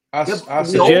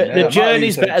 The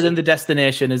journey's better than the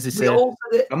destination, as they say.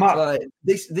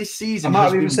 This season, I might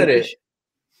have even said it.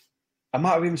 I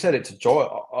might have even said it to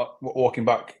Joe walking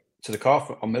back to the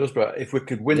car on Middlesbrough. If we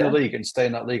could win the league and stay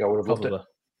in that league, I would have loved it.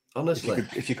 Honestly,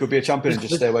 if you could be a champion and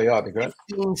just stay where you are, it'd be great.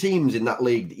 15 teams in that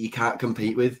league that you can't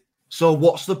compete with. So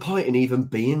what's the point in even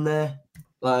being there?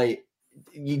 Like,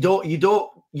 you go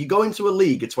into a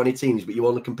league of 20 teams, but you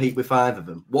only compete with 5 of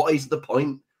them. What is the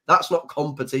point? That's not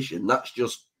competition. That's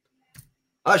just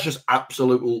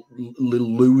absolutely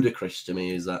ludicrous to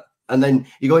me, is that? And then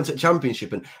you go into the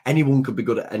Championship and anyone could be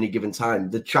good at any given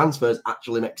time. The transfers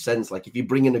actually make sense. Like, if you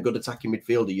bring in a good attacking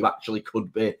midfielder, you actually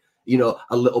could be,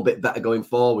 a little bit better going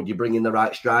forward. You bring in the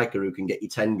right striker who can get you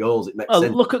 10 goals. It makes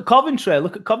sense. Look at Coventry.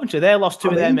 They lost 2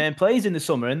 of their main players in the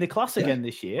summer and they class again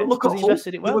this year. But look at Hull.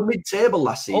 They were mid-table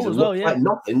last season. Like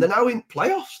nothing. They're now in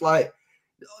playoffs. Like,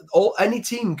 any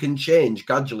team can change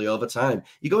gradually over time.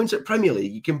 You go into the Premier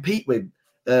League, you compete with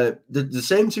the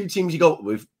same 2 teams you got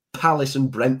with Palace and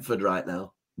Brentford right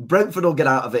now. Brentford will get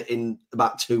out of it in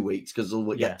about 2 weeks because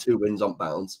they'll get 2 wins on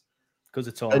bounce. Because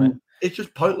of tournament. And it's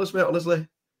just pointless, mate, honestly.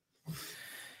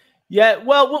 Yeah,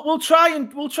 well, we'll try and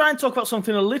talk about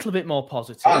something a little bit more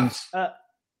positive. And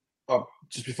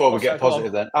just before we get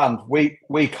positive, then, and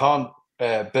we can't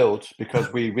build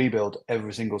because we rebuild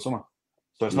every single summer.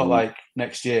 So it's not like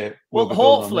next year.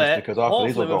 Hopefully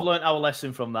we've learned our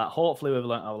lesson from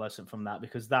that.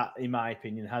 Because that, in my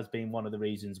opinion, has been one of the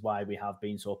reasons why we have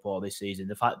been so poor this season.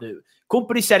 The fact that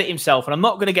Kompany said it himself, and I'm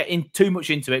not going to get too much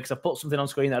into it because I put something on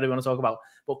screen that I do want to talk about.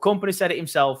 But Kompany said it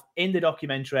himself in the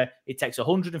documentary. It takes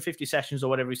 150 sessions or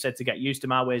whatever he said to get used to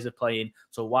my ways of playing.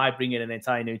 So why bring in an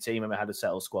entire new team when we had a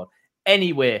settled squad?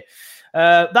 Anyway,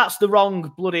 that's the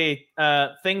wrong bloody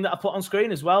thing that I put on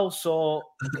screen as well. So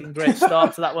great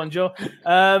start to that one, Joe.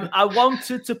 I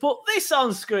wanted to put this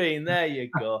on screen. There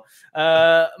you go.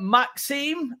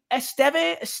 Maxime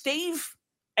Esteve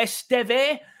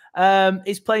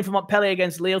is playing for Montpellier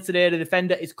against Lille today. The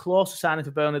defender is close to signing for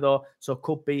Burnley, though, so it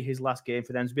could be his last game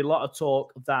for them. There's been a lot of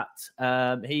talk that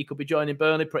he could be joining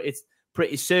Burnley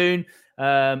pretty soon.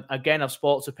 Again, I've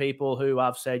spoken to people who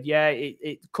have said,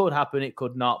 it could happen, it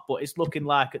could not, but it's looking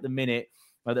like at the minute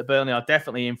that Burnley are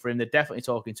definitely in for him. They're definitely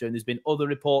talking to him. There's been other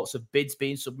reports of bids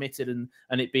being submitted and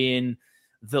it being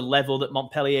the level that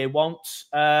Montpellier wants.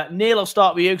 Neil, I'll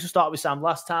start with you because I started with Sam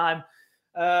last time.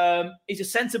 He's a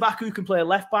centre-back who can play a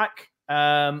left-back.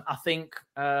 I think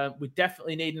we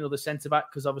definitely need another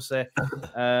centre-back because obviously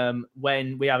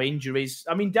when we have injuries,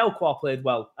 I mean, Delquar played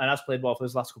well and has played well for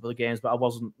his last couple of games, but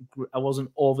I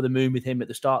wasn't over the moon with him at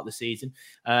the start of the season.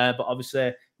 But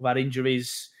obviously we've had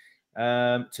injuries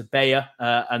to Bayer,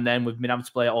 and then we've been having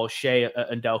to play O'Shea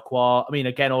and Delquar. I mean,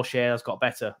 again, O'Shea has got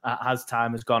better as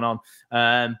time has gone on.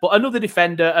 But another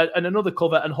defender and another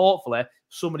cover, and hopefully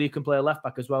somebody who can play left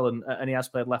back as well. And he has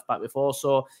played left back before,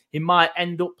 so he might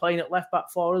end up playing at left back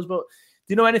for us. But do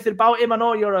you know anything about him? I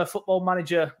know you're a football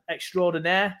manager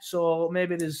extraordinaire, so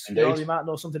maybe you might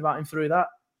know something about him through that.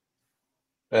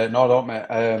 No, I don't, mate.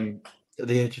 At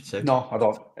the age of 2. No, I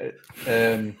don't.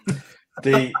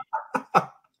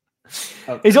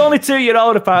 He's only 2 years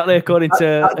old, apparently, according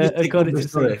to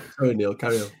Sorry, Neil,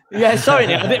 carry on. Yeah, sorry,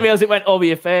 Neil. I didn't realise it went over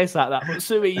your face like that. But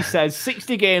Sui says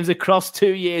 60 games across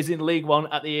 2 years in League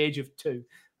One at the age of 2.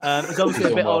 He's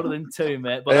obviously a bit older than 2,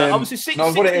 mate. But obviously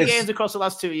 60 games across the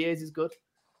last 2 years is good.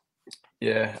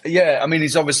 Yeah. I mean,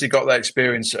 he's obviously got that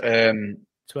experience.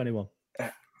 21.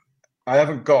 I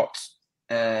haven't got.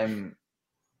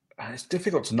 It's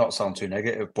difficult to not sound too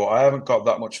negative, but I haven't got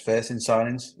that much faith in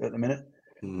signings at the minute.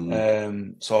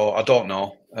 So I don't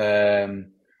know.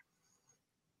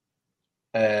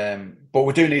 But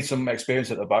we do need some experience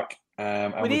at the back.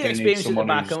 We need experience at the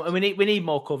back, and we need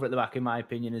more cover at the back, in my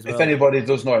opinion, as well. If anybody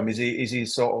does know him, is he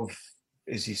sort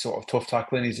of tough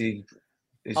tackling? Is he?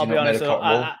 I'll be honest,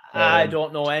 I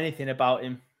don't know anything about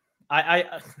him.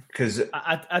 Because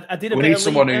I did a bit of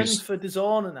league for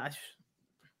DAZN, and I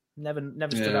never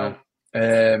stood out.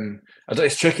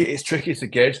 It's tricky. It's tricky to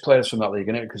gauge players from that league,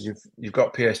 isn't it? Because you've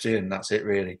got PSG and that's it,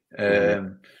 really.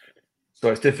 So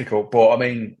it's difficult. But I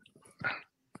mean,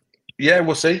 yeah,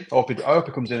 we'll see. I hope he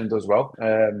comes in and does well.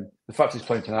 The fact he's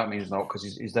playing tonight means not, because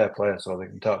he's their player, so they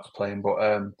can start to play him. But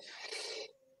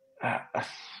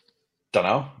don't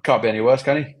know. Can't be any worse,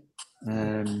 can he?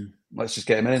 Let's just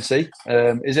get him in and see.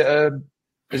 Is it a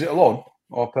loan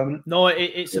or permanent? No,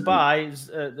 it's a buy. It's,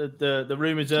 the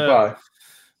rumours are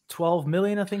 12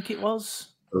 million, I think it was.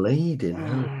 Bleeding.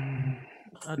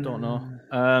 I don't know.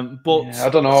 But yeah, I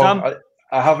don't know. Sam,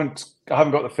 I haven't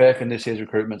got the faith in this year's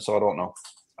recruitment, so I don't know.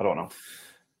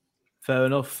 Fair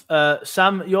enough.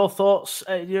 Sam, your thoughts?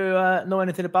 Do you know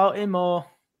anything about him or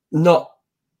not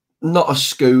a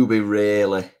Scooby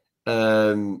really?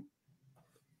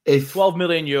 If 12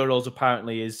 million euros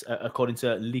apparently is according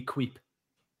to L'Equipe.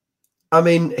 I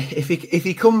mean, if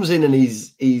he comes in and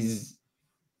he's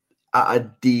at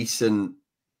a decent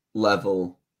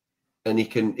level, and he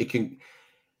can.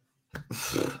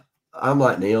 I'm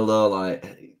like Neil though.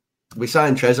 Like, we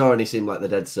signed Trezor and he seemed like the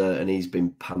dead cert, and he's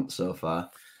been pants so far.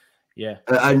 Yeah,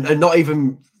 and not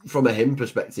even from a him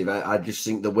perspective. I just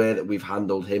think the way that we've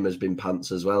handled him has been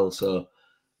pants as well. So,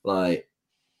 like,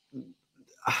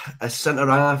 a centre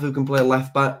half who can play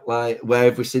left back, like, where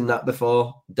have we seen that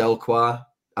before? Delquar,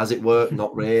 has it worked?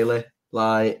 Not really.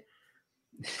 Like,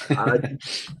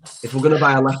 if we're going to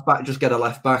buy a left back, just get a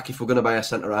left back. If we're going to buy a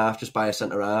centre half, just buy a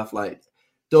centre half. Like,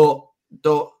 don't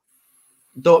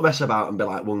mess about and be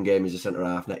like, one game is a centre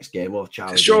half, next game, or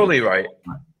Charlie. Surely, right?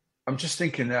 I'm just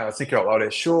thinking now. Thinking out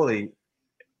loud. Surely,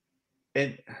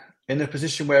 in the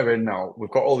position we're in now,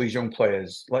 we've got all these young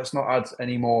players. Let's not add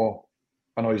any more.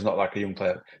 I know he's not like a young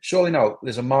player. Surely now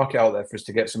there's a market out there for us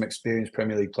to get some experienced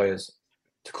Premier League players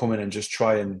to come in and just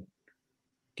try and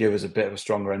give us a bit of a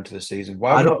stronger end to the season.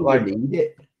 I don't think we need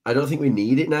it. I don't think we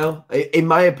need it now. In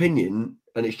my opinion,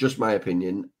 and it's just my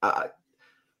opinion,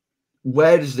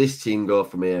 where does this team go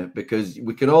from here? Because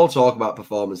we can all talk about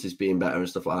performances being better and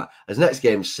stuff like that. As next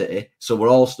game's City, so we're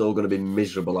all still going to be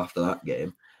miserable after that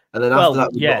game. And then after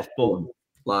that,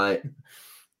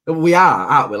 we are,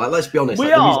 aren't we? Like, let's be honest.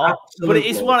 We are, but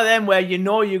it's one of them where you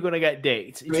know you're going to get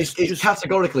dicked. It's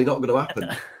categorically not going to happen.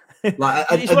 Like,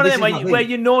 it's one of them where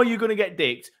you know you're going to get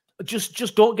dicked.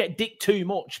 Just don't get dicked too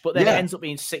much, but then it ends up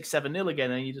being 6-7-0 again,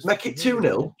 and you just make it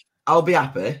 2-0. I'll be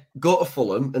happy. Go to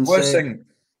Fulham and worst say thing.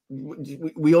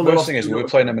 We only worst thing is we're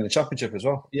playing them in the Championship as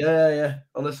well. Yeah.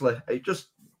 Honestly, it just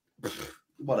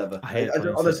whatever. I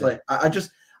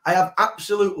have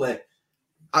absolutely.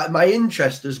 My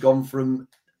interest has gone from.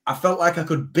 I felt like I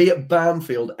could be at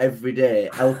Barnfield every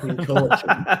day helping coach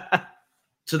him,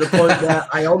 to the point where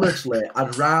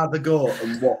I'd rather go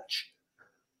and watch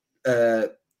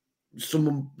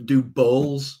someone do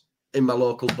bowls in my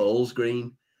local bowls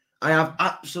green. I have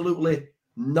absolutely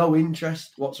no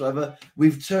interest whatsoever.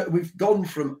 We've gone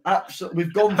from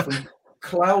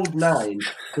cloud 9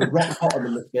 to rock bottom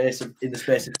in the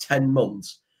space of 10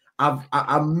 months.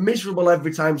 I'm miserable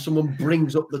every time someone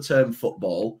brings up the term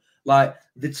football. Like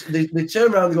they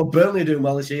turn around and go, Burnley are doing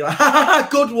well this year. Like, ha, ha, ha,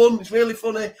 good one. It's really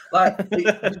funny. Like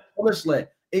honestly,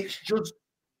 it's just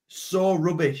so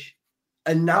rubbish.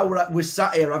 And now we're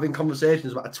sat here having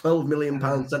conversations about a £12 million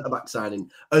centre back signing,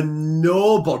 and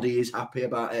nobody is happy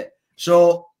about it.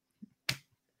 So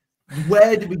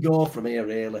where do we go from here,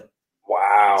 really?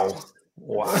 Wow.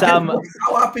 Sam,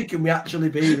 how happy can we actually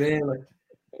be, really?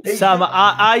 Sam,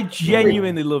 I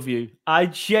genuinely love you. I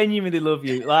genuinely love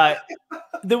you. Like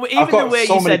the way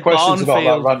you said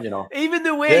Barnfield, even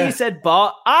the way you said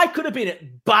Bart, I could have been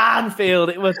at Barnfield.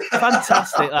 It was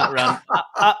fantastic, that rant.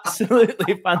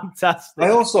 Absolutely fantastic.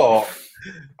 I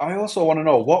also want to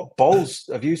know, what balls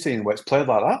have you seen where it's played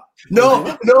like that?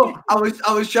 No. I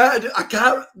was trying to. I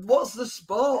can't. What's the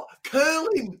sport?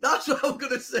 Curling. That's what I'm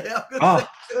gonna say. I'm gonna say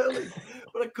curling,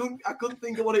 but I couldn't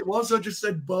think of what it was. So I just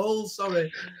said bowls.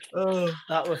 Sorry. Oh,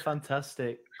 that was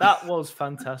fantastic. That was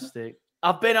fantastic.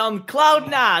 I've been on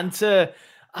cloud nine to,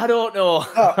 I don't know.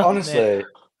 Honestly,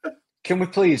 can we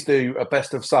please do a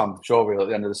best of Sam Shawville at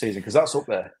the end of the season? Because that's up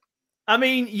there. I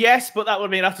mean, yes, but that would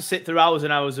mean I have to sit through hours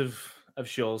and hours of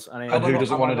shows. And who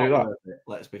doesn't want to do that?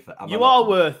 Let's be fair. You are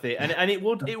worth it, and it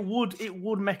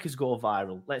would make us go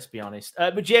viral. Let's be honest.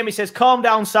 But Jamie says, "Calm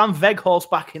down, Sam.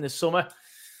 Veghorst back in the summer."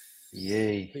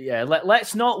 Yay! But yeah,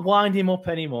 let's not wind him up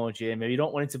anymore, Jamie. You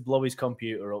don't want him to blow his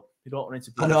computer up. You don't want him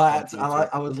to. Blow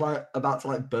I was like about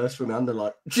to burst from under.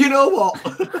 Like, do you know what?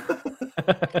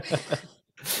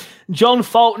 John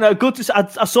Faulkner, good to see.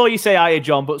 I saw you say hiya,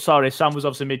 John, but sorry, Sam was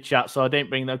obviously mid-chat, so I didn't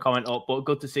bring the comment up, but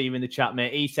good to see you in the chat,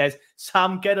 mate. He says,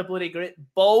 Sam, get a bloody grip.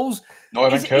 Bowls. No,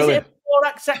 is it more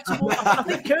acceptable? I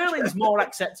think curling's more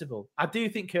acceptable. I do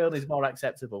think curling's more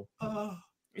acceptable.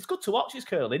 It's good to watch his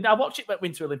curling. I watch it at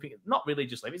Winter Olympic, not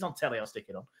religiously. If it's on telly, I'll stick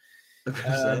it on.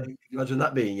 Imagine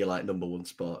that being your number one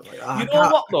sport. Like, you know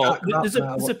what though? There's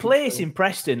a place in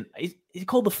Preston. Is it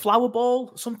called the Flower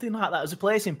Ball? Something like that. There's a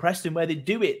place in Preston where they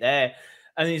do it there,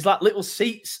 and there's like little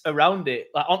seats around it,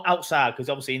 like on outside, because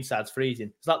obviously inside's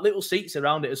freezing. There's like little seats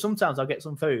around it, and sometimes I'll get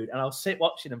some food and I'll sit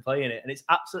watching them playing it, and it's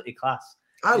absolutely class.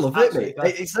 I love it,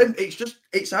 mate.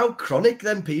 It's how chronic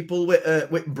them people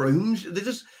with brooms.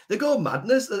 They go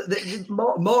madness.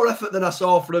 More effort than I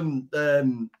saw from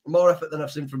more effort than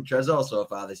I've seen from Trezor so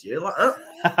far this year. Like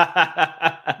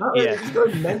that. It's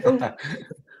going mental.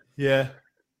 Yeah.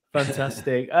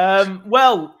 Fantastic.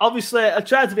 Well, obviously, I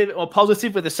tried to be a bit more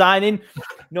positive with the signing.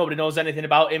 Nobody knows anything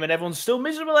about him, and everyone's still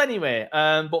miserable anyway.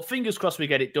 But fingers crossed we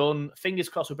get it done. Fingers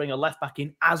crossed we bring a left back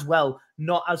in as well,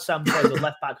 not as Sam says, a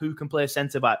left back who can play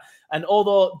centre back. And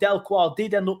although Delquar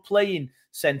did end up playing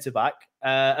centre back,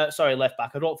 left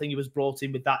back, I don't think he was brought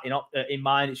in with that in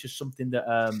mind. It's just something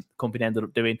that company ended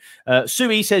up doing.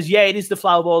 Sui says, yeah, it is the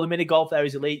Flower Ball. The mini golf there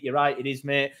is elite. You're right, it is,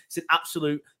 mate. It's an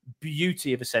absolute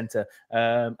beauty of a centre.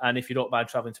 And if you don't mind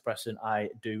travelling to Preston, I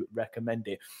do recommend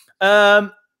it.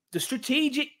 The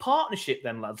strategic partnership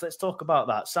then, lads. Let's talk about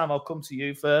that. Sam, I'll come to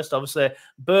you first. Obviously,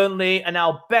 Burnley are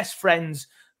now best friends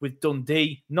with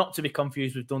Dundee, not to be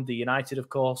confused with Dundee United, of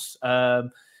course.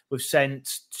 We've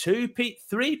sent three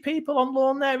people on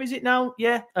loan there, is it now?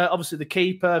 Yeah. Obviously, the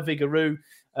keeper, Vigouroux,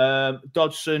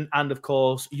 Dodgson, and, of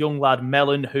course, young lad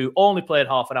Mellon, who only played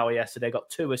half an hour yesterday, got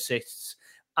 2 assists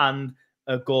and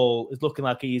a goal. It's looking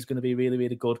like he's going to be really,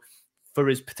 really good for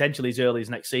his potentially as early as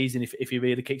next season. If he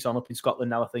really kicks on up in Scotland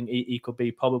now, I think he could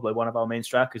be probably one of our main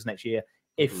strikers next year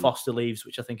if Foster leaves,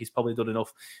 which I think he's probably done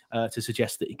enough to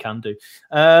suggest that he can do.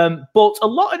 But a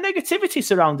lot of negativity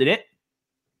surrounding it.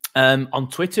 On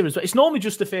Twitter as well. It's normally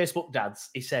just the Facebook dads,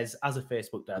 he says, as a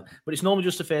Facebook dad, but it's normally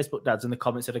just the Facebook dads and the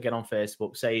comments that I get on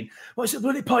Facebook saying, what's the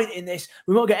bloody point in this?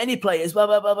 We won't get any players, blah,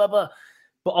 blah, blah, blah, blah.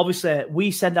 But obviously, we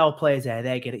send our players there,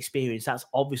 they get experience. That's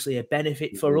obviously a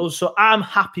benefit for us. So I'm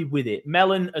happy with it.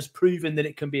 Mellon has proven that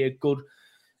it can be a good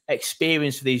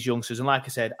experience for these youngsters. And like I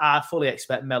said, I fully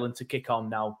expect Mellon to kick on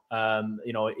now.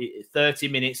 30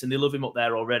 minutes, and they love him up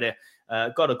there already.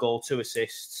 Got a goal, 2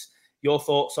 assists. Your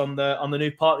thoughts on the new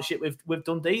partnership with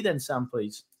Dundee then, Sam,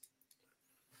 please?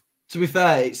 To be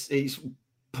fair, it's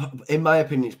in my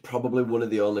opinion, it's probably one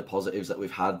of the only positives that we've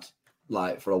had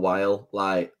for a while.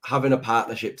 Like having a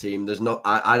partnership team,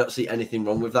 I don't see anything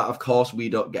wrong with that. Of course, we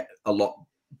don't get a lot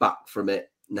back from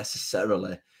it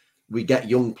necessarily. We get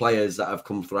young players that have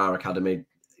come through our academy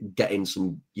getting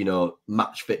some,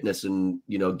 match fitness and,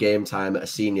 game time at a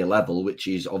senior level, which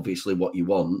is obviously what you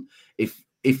want.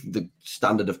 If the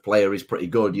standard of player is pretty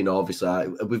good, obviously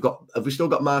have we still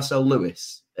got Marcel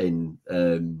Lewis in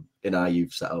our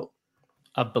youth setup?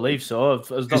 I believe so.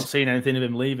 I've not seen anything of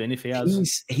him leaving. If he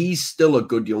has, he's still a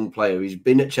good young player. He's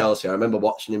been at Chelsea. I remember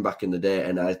watching him back in the day,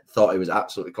 and I thought he was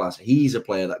absolutely class. He's a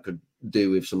player that could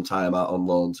do with some time out on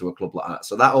loan to a club like that.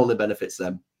 So that only benefits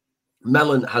them.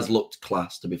 Mellon has looked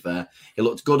class. To be fair, he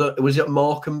looked good. Was it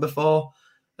Morecambe before?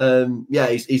 Yeah,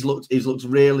 he's looked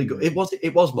really good. It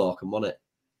was Morecambe, wasn't it?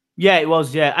 Yeah, it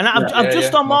was. Yeah, and I'm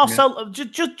just on Marcel,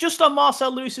 just on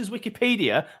Marcel Lewis's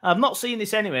Wikipedia. I've not seen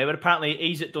this anyway, but apparently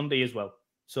he's at Dundee as well.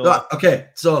 So right, okay,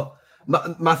 so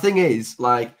my thing is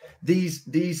like these.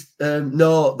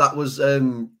 No, that was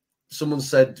someone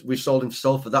said we sold him to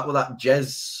Salford. That was that Jez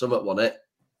Summit, wasn't it?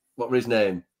 What was his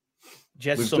name?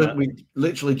 Jez Summit. We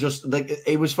literally just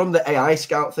it was from the AI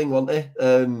Scout thing, wasn't it?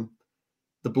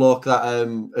 The bloke that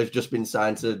has just been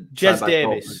signed to Jez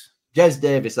Davis. Jez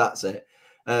Davis, that's it.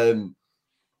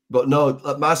 But no,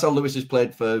 Marcel Lewis has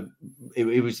played for.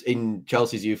 He was in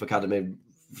Chelsea's youth academy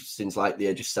since like the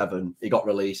age of 7. He got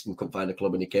released and couldn't find a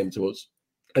club, and he came to us.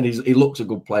 And he looks a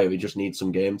good player. He just needs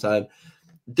some game time.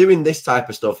 Doing this type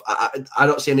of stuff, I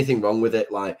don't see anything wrong with it.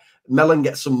 Like Mellon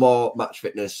gets some more match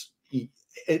fitness.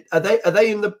 Are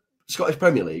they in the Scottish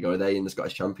Premier League or are they in the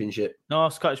Scottish Championship? No,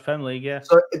 Scottish Premier League. Yeah.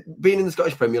 So being in the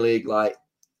Scottish Premier League, like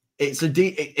it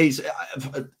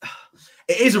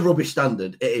is a rubbish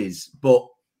standard. It is, but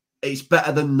it's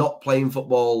better than not playing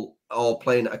football or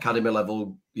playing at academy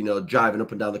level. You know, driving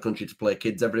up and down the country to play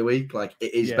kids every week. Like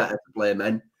it is better to play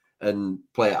men and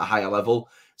play at a higher level.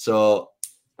 So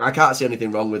I can't see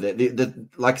anything wrong with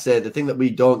it. Like I say, the thing that we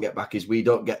don't get back is we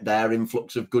don't get their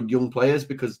influx of good young players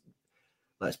because,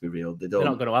 let's be real, they're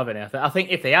not going to have any. I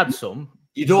think if they had some,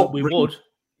 we would.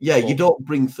 Yeah, but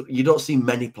you don't see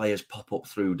many players pop up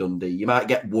through Dundee. You might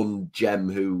get one gem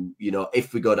who, you know,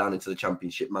 if we go down into the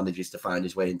Championship, manages to find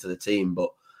his way into the team. But,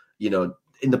 you know,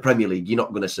 in the Premier League, you're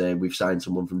not going to say we've signed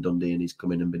someone from Dundee and he's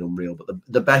come in and been unreal. But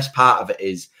the best part of it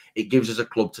is it gives us a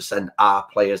club to send our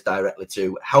players directly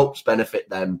to, helps benefit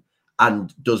them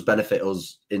and does benefit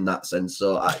us in that sense.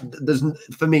 So there's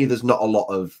not a lot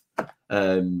of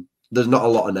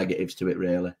negatives to it,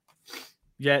 really.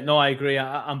 Yeah, no, I agree.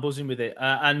 I'm buzzing with it.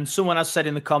 And someone has said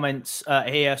in the comments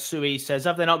here, Sui says,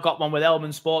 have they not got one with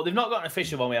Helmand Sport? They've not got an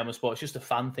official one with Helmand Sport. It's just a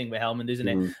fan thing with Helmand, isn't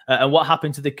it? And what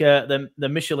happened to the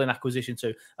Michelin acquisition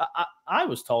too? I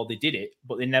was told they did it,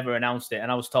 but they never announced it.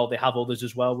 And I was told they have others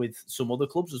as well with some other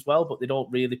clubs as well, but they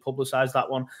don't really publicise that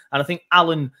one. And I think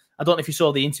Alan, I don't know if you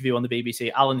saw the interview on the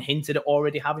BBC, Alan hinted at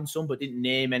already having some, but didn't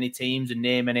name any teams and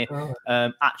name any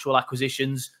actual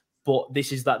acquisitions. But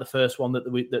this is like the first one that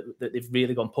they've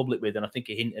really gone public with, and I think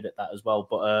he hinted at that as well.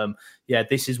 But yeah,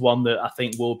 this is one that I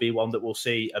think will be one that we'll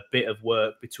see a bit of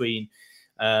work between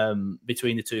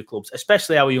the two clubs,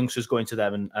 especially our youngsters going to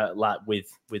them and like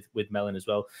with Mellon as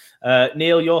well.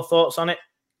 Neil, your thoughts on it?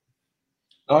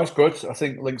 No, it's good. I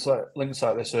think links like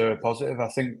this are positive. I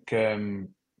think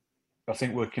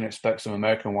we can expect some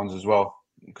American ones as well,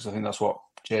 because I think that's what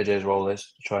JJ's role is,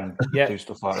 to try and do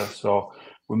stuff like this. So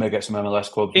we may get some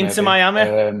MLS clubs. Into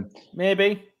Miami,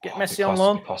 maybe. Get Messi on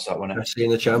loan. Pass that one. Messi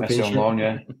in the Championship. Messi on loan,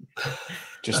 yeah.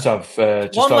 Just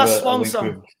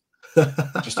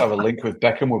have a link with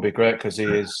Beckham would be great, because he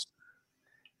is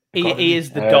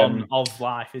the Don of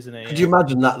life, isn't he? Could you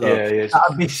imagine that though? Yeah, he is.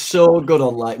 That'd be so good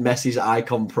on like Messi's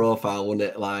icon profile, wouldn't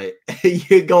it? Like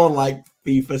you go on like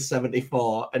FIFA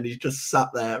 74 and he's just sat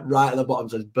there right at the bottom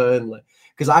says Burnley.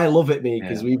 Because I love it,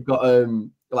 because we've got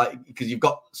because you've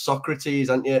got Socrates,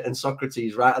 haven't you? And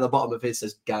Socrates right at the bottom of his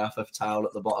says Garforth Town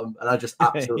at the bottom, and I just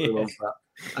absolutely love that.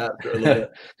 I absolutely love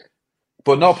it.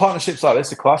 But no, partnerships like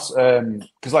this are class.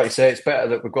 Because like you say, it's better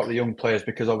that we've got the young players,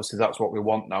 because obviously that's what we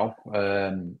want now.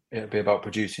 It'll be about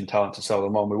producing talent to sell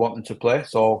them on. We want them to play.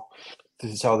 So if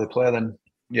this is how they play, then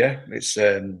yeah, it's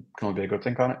going to be a good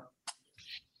thing, can't it?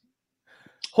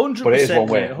 100%. But it is one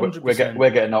way. 100%.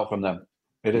 We're getting out from them.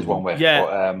 It is one way.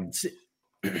 Yeah.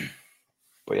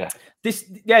 But yeah.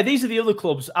 These are the other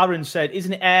clubs. Aaron said,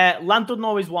 isn't it?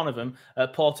 Llandudno is one of them.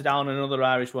 Portadown, another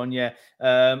Irish one. Yeah.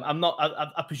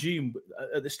 I presume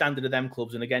at the standard of them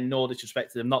clubs, and again, no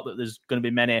disrespect to them, not that there's going to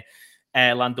be many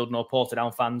Llandudno,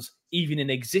 Portadown fans even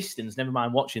in existence. Never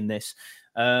mind watching this.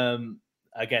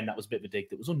 Again, that was a bit of a dig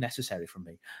that was unnecessary from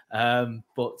me.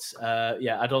 But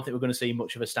I don't think we're going to see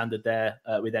much of a standard there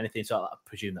with anything. So I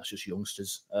presume that's just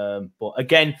youngsters. But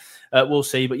again, we'll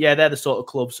see. But yeah, they're the sort of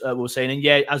clubs we're saying. And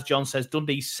yeah, as John says,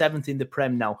 Dundee's 7th in the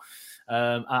Prem now.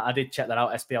 I did check that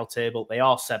out, SPL table. They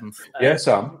are 7th. Yeah,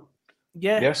 Sam.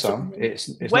 Yeah, Sam. It's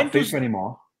not FIFA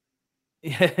anymore.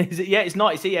 Yeah, it's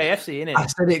not. It's EAFC, isn't it? I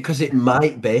said it because it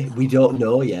might be. We don't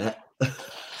know yet.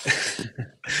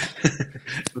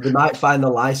 But they might find the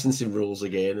licensing rules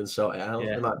again and sort it out.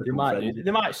 Yeah, they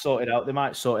might sort it out. They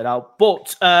might sort it out.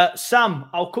 But Sam,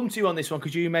 I'll come to you on this one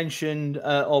because you mentioned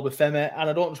Obafemi, and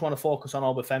I don't just want to focus on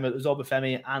Obafemi. There's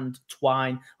Obafemi and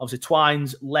Twine. Obviously,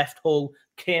 Twine's left Hull,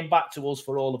 came back to us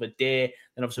for all of a day,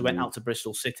 then obviously went out to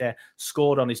Bristol City,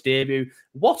 scored on his debut.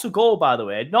 What a goal, by the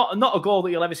way. Not a goal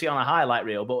that you'll ever see on a highlight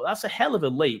reel, but that's a hell of a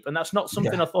leap, and that's not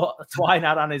something I thought Twine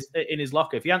had in his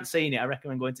locker. If you haven't seen it, I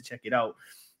recommend going to check it out.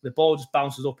 The ball just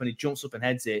bounces up and he jumps up and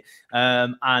heads it.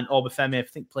 And Obafemi, I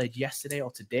think, played yesterday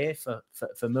or today for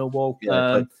Millwall.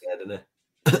 I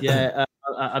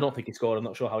don't think he scored. I'm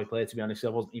not sure how he played, to be honest. I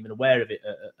wasn't even aware of it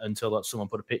until someone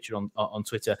put a picture on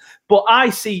Twitter. But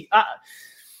I see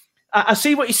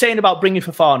what you're saying about bringing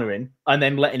Fofana in and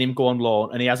then letting him go on loan,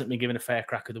 and he hasn't been given a fair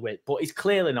crack of the whip. But he's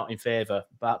clearly not in favour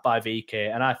by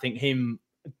VK, and I think him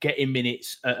getting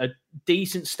minutes at a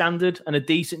decent standard and a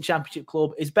decent championship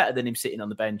club is better than him sitting on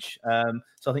the bench.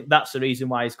 So I think that's the reason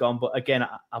why he's gone. But again,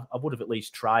 I would have at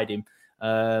least tried him.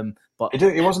 But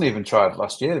he wasn't even tried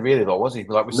last year, really, though, was he?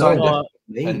 Like we signed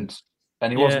him,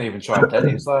 and he wasn't even tried then.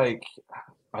 He's like,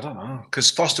 I don't know,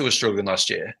 because Foster was struggling last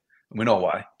year, and we know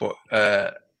why. But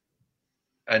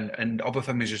and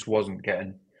Obafemi just wasn't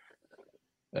getting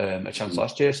a chance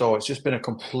last year, so it's just been a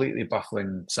completely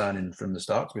baffling signing from the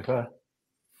start, to be fair.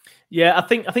 Yeah, I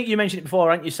think you mentioned it before,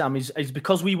 haven't you, Sam? Is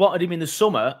because we wanted him in the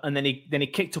summer, and then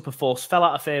he kicked up a fuss, fell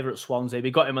out of favour at Swansea.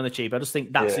 We got him on the cheap. I just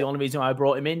think that's the only reason why I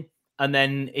brought him in. And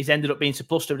then he's ended up being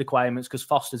surplus to requirements because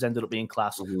Foster's ended up being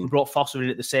class. We brought Foster in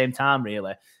at the same time,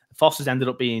 really. Foster's ended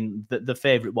up being the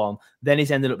favourite one. Then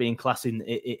he's ended up being class in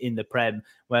the Prem,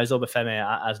 whereas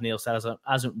Obafemi, as Neil said,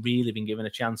 hasn't really been given a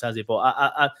chance, has he? But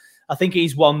I think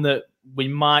he's one that we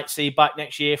might see back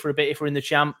next year for a bit if we're in the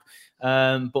champ.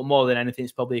 But more than anything,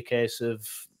 it's probably a case of,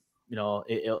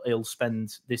 he'll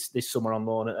spend this summer on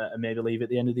loan and maybe leave at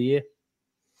the end of the year.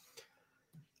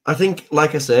 I think,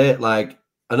 like I say,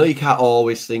 I know you can't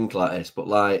always think like this, but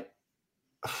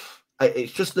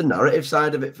it's just the narrative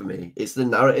side of it for me. It's the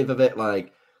narrative of it.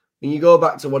 Like, when you go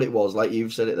back to what it was, like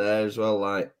you've said it there as well,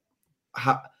 like,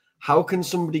 how can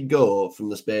somebody go from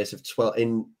the space of 12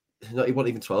 in not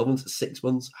even 12 months, 6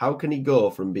 months? How can he go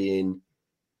from being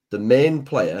the main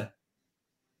player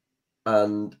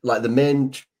and like the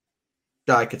main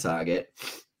striker target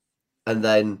and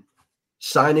then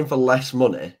signing for less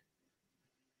money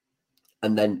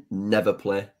and then never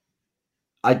play?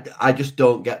 I just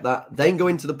don't get that. Then go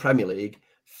into the Premier League,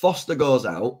 Foster goes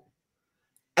out,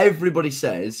 everybody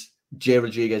says Jay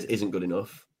Rodriguez isn't good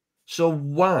enough. So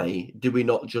why do we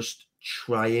not just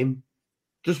try him?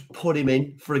 Just put him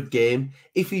in for a game.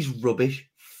 If he's rubbish,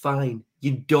 fine.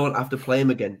 You don't have to play him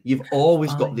again. You've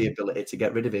always got the ability to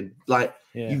get rid of him.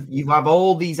 You have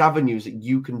all these avenues that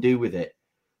you can do with it.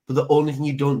 But the only thing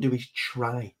you don't do is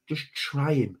try. Just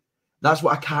try him. That's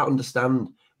what I can't understand.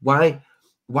 Why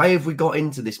have we got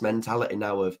into this mentality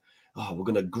now of, we're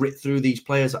going to grit through these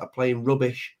players that are playing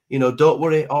rubbish? Don't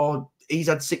worry. He's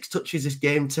had 6 touches this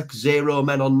game, took 0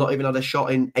 men on, not even had a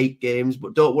shot in 8 games.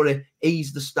 But don't worry,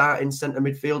 he's the starting centre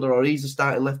midfielder, or he's the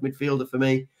starting left midfielder for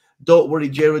me. Don't worry,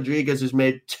 Jay Rodriguez has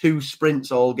made 2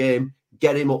 sprints all game.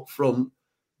 Get him up front.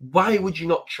 Why would you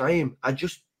not try him? I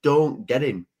just don't get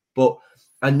him. But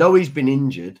I know he's been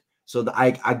injured, so that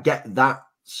I get that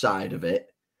side of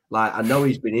it. Like, I know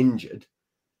he's been injured,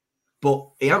 but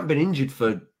he hasn't been injured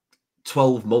for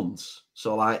 12 months.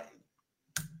 So,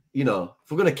 if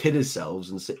we're going to kid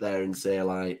ourselves and sit there and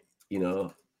say,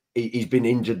 he's been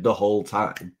injured the whole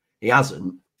time, he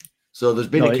hasn't. So there's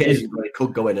been occasions where he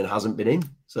could go in and hasn't been in.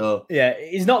 So yeah,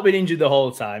 he's not been injured the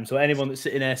whole time. So anyone that's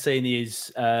sitting there saying he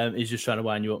is just trying to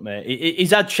wind you up, mate.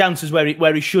 He's had chances where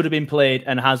he should have been played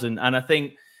and hasn't. And I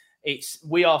think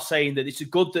we are saying that it's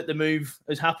good that the move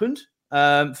has happened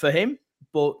for him,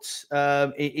 but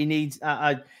he needs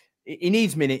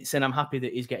minutes, and I'm happy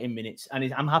that he's getting minutes,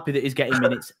 and I'm happy that he's getting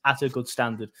minutes at a good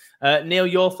standard. Neil,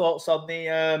 your thoughts on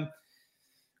the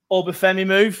Obafemi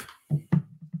move?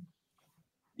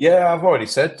 Yeah, I've already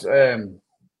said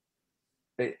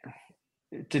it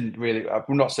didn't really. I'm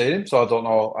not seeing him, so I don't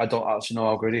know. I don't actually know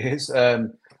how good he is.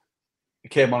 He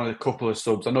came on a couple of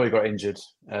subs. I know he got injured.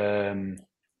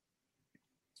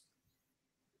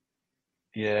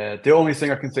 Yeah, the only thing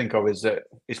I can think of is that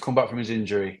he's come back from his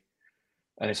injury,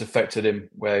 and it's affected him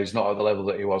where he's not at the level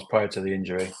that he was prior to the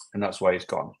injury, and that's why he's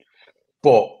gone.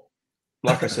 But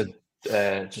like I said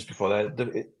just before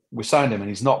that, we signed him and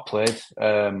he's not played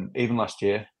even last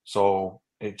year, so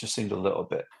it just seemed a little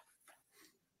bit,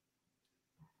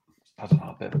 I don't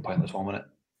know, a bit of a pointless one, wasn't it?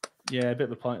 Yeah, a bit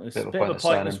of a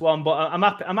pointless one, but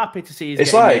I'm happy to see he's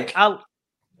it's getting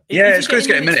it's good he's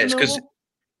getting minutes because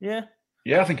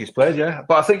Yeah, I think he's played. Yeah,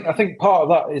 but I think part of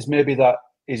that is maybe that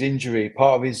his injury.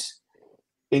 Part of his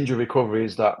injury recovery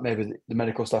is that maybe the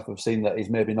medical staff have seen that he's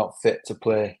maybe not fit to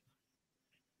play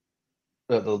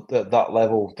at that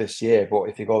level this year. But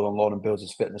if he goes on loan and builds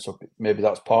his fitness up, maybe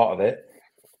that's part of it.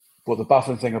 But the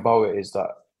baffling thing about it is that,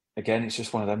 again, it's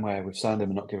just one of them where we've signed him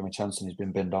and not given him a chance, and he's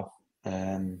been binned off.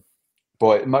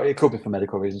 But it could be for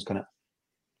medical reasons, couldn't it?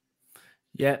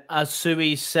 Yeah, as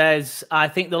Sui says, I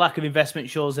think the lack of investment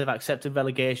shows they've accepted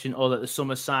relegation or that the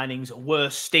summer signings were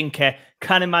stinker.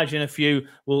 Can imagine a few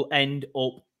will end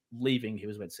up leaving, he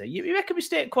was meant to say. You reckon we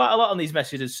stayed quite a lot on these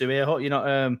messages, Sui? I hope you're not,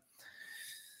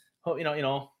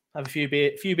 have a few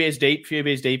beers deep.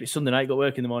 It's Sunday night, got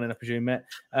work in the morning, I presume, mate.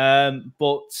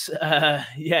 It's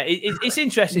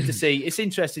interesting to see. It's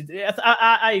interesting.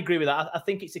 I agree with that. I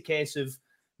think it's a case of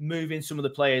moving some of the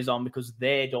players on because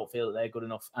they don't feel that they're good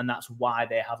enough, and that's why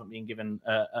they haven't been given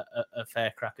a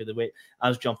fair crack of the whip.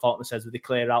 As John Faulkner says, with the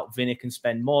clear out, Vinny can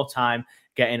spend more time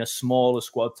getting a smaller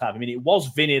squad time. I mean, it was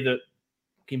Vinny that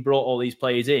brought all these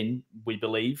players in, we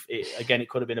believe. It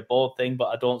could have been a board thing, but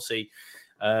I don't see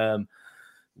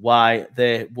why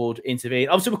they would intervene.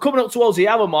 Obviously, we're coming up towards the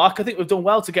hour mark. I think we've done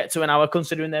well to get to an hour,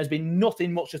 considering there's been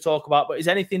nothing much to talk about. But is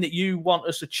anything that you want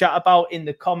us to chat about in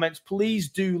the comments? Please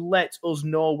do let us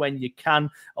know when you can.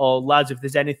 Or, lads, if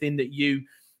there's anything that you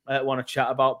want to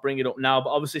chat about, bring it up now.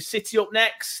 But obviously, City up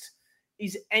next.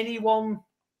 Is anyone...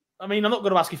 I mean, I'm not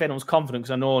going to ask if anyone's confident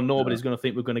because I know nobody's going to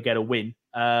think we're going to get a win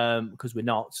because we're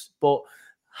not. But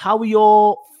how are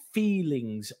your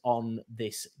feelings on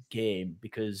this game?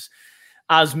 Because...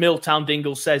 as Milltown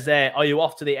Dingle says there, are you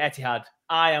off to the Etihad?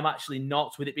 I am actually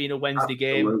not, with it being a Wednesday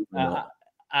game.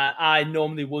 I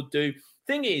normally would do.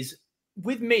 Thing is,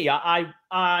 with me, I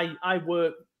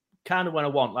work kind of when I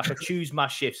want. Like I choose my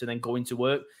shifts and then go into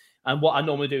work. And what I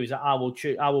normally do is I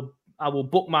will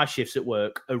book my shifts at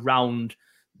work around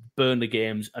Burnley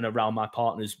games and around my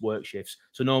partner's work shifts.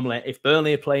 So normally, if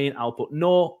Burnley are playing, I'll put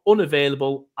no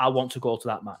unavailable. I want to go to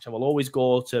that match. I will always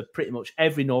go to pretty much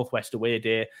every Northwest away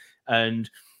day. And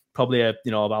probably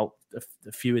about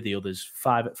a few of the others,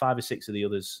 five or six of the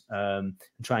others, and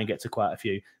try and get to quite a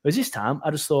few. Whereas this time,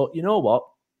 I just thought, you know what?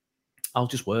 I'll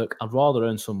just work. I'd rather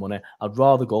earn some money. I'd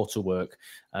rather go to work.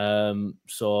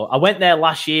 So I went there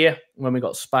last year when we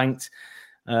got spanked.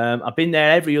 I've been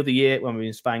there every other year when we've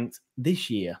been spanked.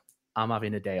 This year, I'm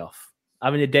having a day off.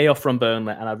 Having a day off from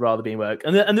Burnley, and I'd rather be in work.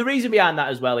 And the reason behind that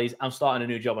as well is I'm starting a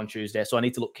new job on Tuesday, so I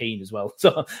need to look keen as well.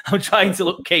 So I'm trying to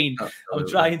look keen.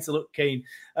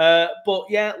 But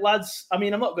yeah, lads, I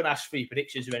mean, I'm not going to ask for your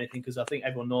predictions or anything because I think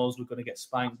everyone knows we're going to get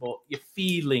spanked. But your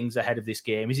feelings ahead of this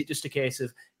game, is it just a case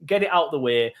of get it out of the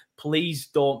way? Please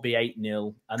don't be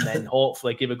 8-0, and then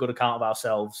hopefully give a good account of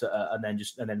ourselves, and then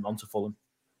on to Fulham.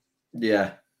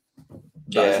 Yeah.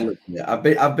 I've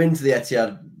been to the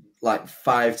Etihad like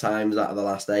 5 times out of the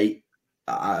last 8.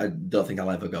 I don't think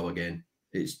I'll ever go again.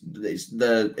 It's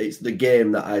the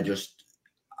game that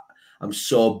I'm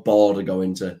so bored of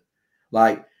going to.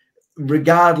 Like,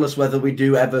 regardless whether we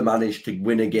do ever manage to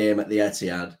win a game at the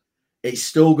Etihad, it's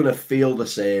still going to feel the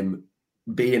same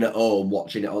being at home,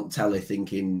 watching it on telly,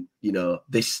 thinking,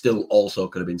 this still also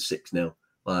could have been 6-0.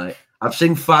 Like, I've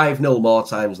seen 5-0 more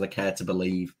times than I care to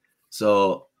believe.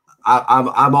 So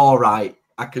I'm all right.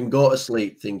 I can go to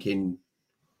sleep thinking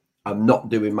I'm not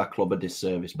doing my club a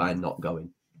disservice by not going.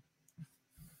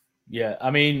 Yeah, I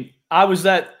mean, I was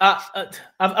there.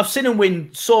 I've seen him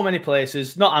win so many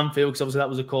places. Not Anfield, because obviously that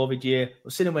was a COVID year.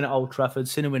 I've seen him win at Old Trafford,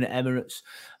 seen him win at Emirates.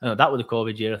 That was a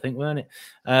COVID year, I think, weren't it?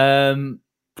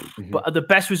 But the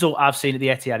best result I've seen at the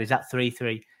Etihad is that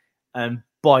 3-3. And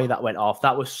boy, that went off.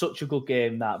 That was such a good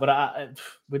game, that. But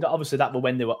obviously that was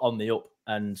when they were on the up.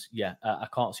 And yeah, I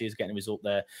can't see us getting a result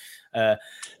there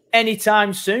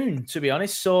anytime soon, to be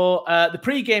honest. So the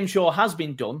pre-game show has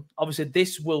been done. Obviously,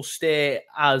 this will stay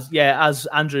as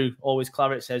Andrew always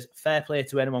Claret says, fair play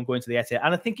to anyone going to the Etihad.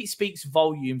 And I think it speaks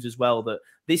volumes as well that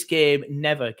this game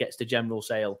never gets to general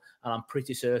sale. And I'm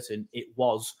pretty certain it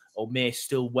was or may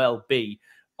still well be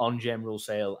on general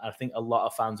sale. I think a lot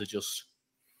of fans are just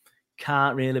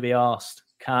can't really be arsed.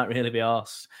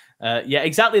 Yeah,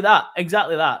 exactly that.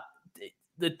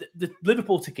 The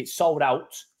Liverpool tickets sold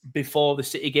out before the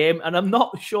City game, and I'm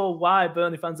not sure why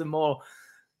Burnley fans are more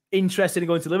interested in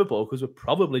going to Liverpool because we're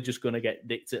probably just going to get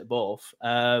dicked at both.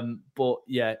 But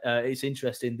yeah, it's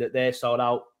interesting that they're sold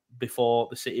out before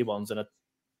the City ones, and I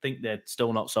think they're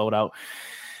still not sold out.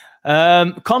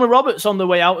 Connor Roberts on the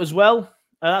way out as well.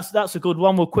 That's a good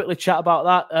one. We'll quickly chat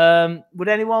about that. Would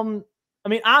anyone? I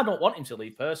mean, I don't want him to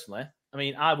leave personally. I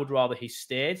mean, I would rather he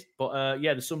stayed. But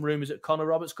yeah, there's some rumours that Connor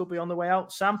Roberts could be on the way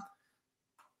out. Sam?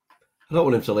 I don't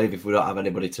want him to leave if we don't have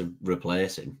anybody to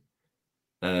replace him.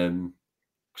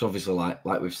 Because obviously, like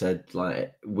we've said,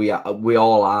 like we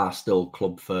all are still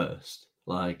club first.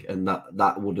 Like, and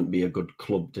that wouldn't be a good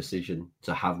club decision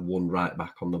to have one right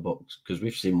back on the books, because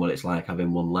we've seen what it's like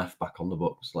having one left back on the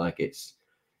books. Like, it's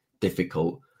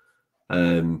difficult.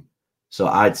 So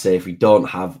I'd say if we don't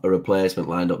have a replacement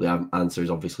lined up, the answer is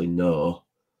obviously no.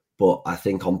 But I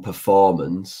think on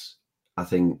performance, I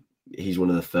think he's one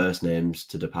of the first names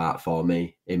to depart for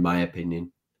me, in my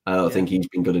opinion. I don't think he's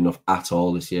been good enough at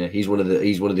all this year. He's one of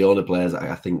the only players that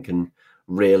I think can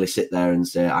really sit there and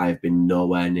say, I've been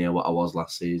nowhere near what I was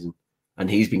last season. And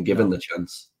he's been given the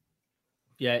chance.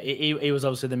 Yeah, he was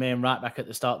obviously the main right back at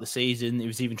the start of the season. He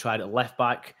was even tried at left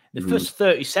back. The first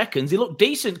 30 seconds, he looked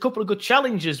decent. A couple of good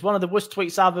challenges. One of the worst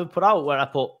tweets I've ever put out, where I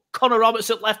put Connor Roberts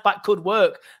at left back could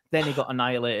work. Then he got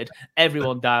annihilated.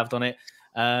 Everyone dived on it.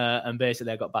 And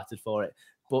basically I got battered for it.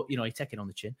 But, you know, he's taking on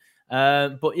the chin.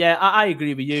 But yeah, I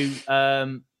agree with you.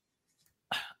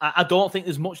 I don't think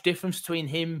there's much difference between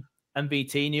him and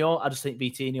Vitinho. I just think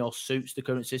Vitinho suits the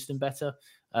current system better.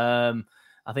 I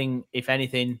think, if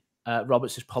anything,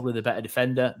 Roberts is probably the better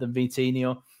defender than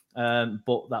Vitinho.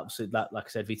 But that, like I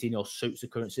said, Vitinho suits the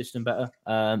current system better.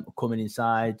 Coming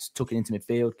inside, tucking into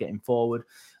midfield, getting forward.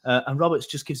 And Roberts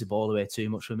just gives the ball away too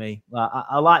much for me.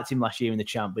 I liked him last year in the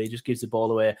champ, but he just gives the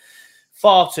ball away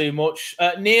far too much.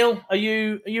 Neil, are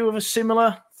you of a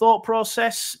similar thought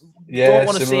process? Yeah, don't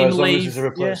want to see him leave. As a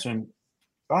replacement. Yeah.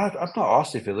 I've not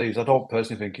asked if he leaves. I don't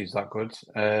personally think he's that good.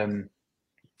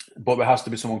 But there has to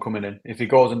be someone coming in. If he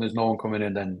goes and there's no one coming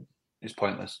in, then it's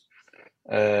pointless.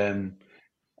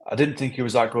 I didn't think he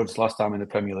was that good last time in the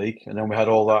Premier League, and then we had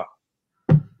all that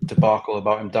debacle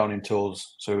about him downing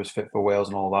tools, so he was fit for Wales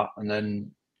and all that. And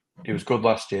then he was good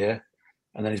last year,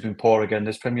 and then he's been poor again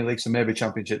this Premier League, so maybe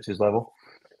Championship's his level.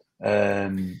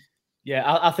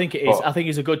 Yeah, I think it is. I think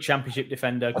he's a good Championship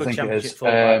defender, good Championship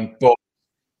fullback.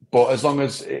 But as long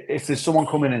as, if there's someone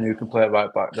coming in who can play at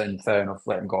right back, then fair enough,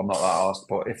 let him go. I'm not that arsed.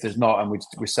 But if there's not, and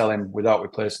we sell him without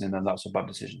replacing him, then that's a bad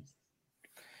decision.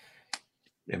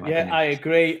 Yeah, opinion. I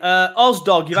agree.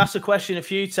 Ozdog, you've asked a question a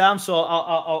few times, so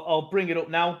I'll bring it up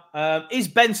now. Is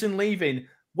Benson leaving?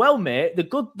 Well, mate, the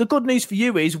good news for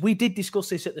you is we did discuss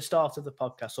this at the start of the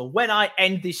podcast. So when I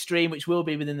end this stream, which will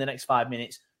be within the next 5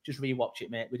 minutes, just rewatch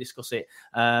it, mate. We discuss it.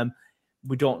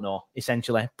 We don't know,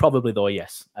 essentially. Probably, though,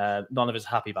 yes. None of us are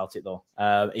happy about it, though.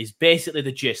 Is basically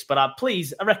the gist. But I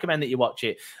recommend that you watch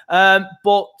it.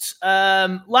 Lads,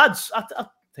 I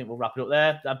think we'll wrap it up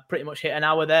there. I've pretty much hit an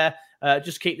hour there.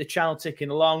 Just keep the channel ticking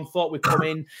along. Thought we'd come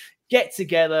in, get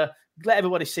together, let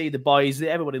everybody see the boys.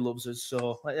 Everybody loves us,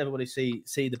 so let everybody see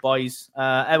the boys.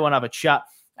 Everyone have a chat.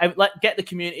 Get the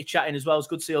community chatting as well. It's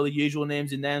good to see all the usual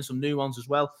names in there and some new ones as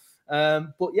well.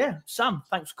 But yeah, Sam,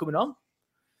 thanks for coming on.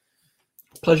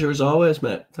 Pleasure as always,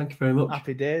 mate. Thank you very much.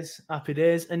 Happy days.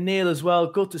 And Neil as well.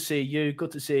 Good to see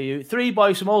you. 3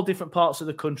 boys from all different parts of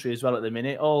the country as well at the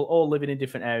minute, all living in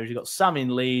different areas. You've got Sam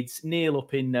in Leeds, Neil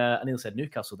up in, Neil said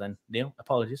Newcastle then. Neil,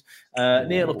 apologies.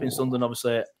 Neil up in Sunderland,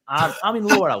 obviously. I'm in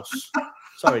Lower House.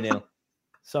 Sorry, Neil.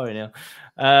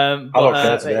 I don't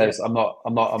care today. I'm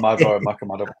either a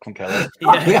Macam. I don't care.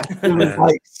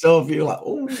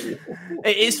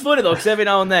 It's funny though, because every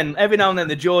now and then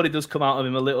the Geordie does come out of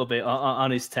him a little bit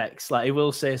on his text. Like he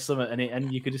will say something,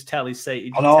 and you could just tell he's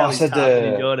saying. I said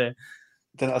Geordie.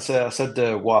 Then I said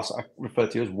was. I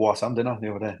referred to you as Wasam, didn't I,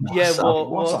 the other day? Yeah, is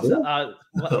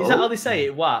that how they say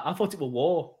it? What? I thought it was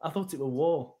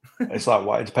war. It's like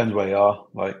what? It depends where you are.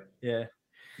 Like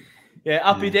Yeah,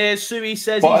 happy days. Sui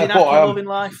says he's in happy loving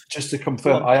life. Just to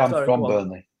confirm, I am from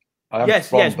Burnley. Yes,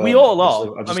 Burnley. we all are.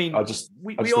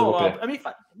 We all are. I mean,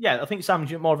 I think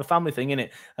Sam's more of a family thing,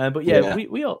 innit? But yeah,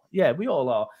 we all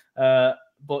are.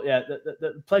 But yeah,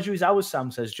 the pleasure is ours, Sam,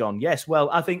 says John. Yes,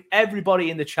 well, I think everybody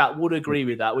in the chat would agree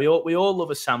with that. We all love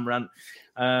a Sam rant.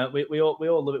 We all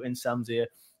love it when Sam's here.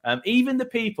 Even the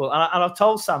people, and I've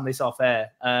told Sam this off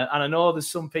air, and I know there's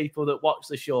some people that watch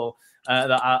the show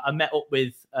that I met up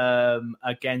with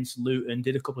against Luton,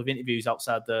 did a couple of interviews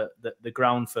outside the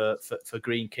ground for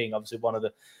Green King, obviously one of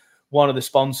the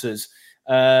sponsors.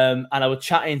 And I was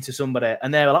chatting to somebody,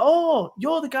 and they were like, "Oh,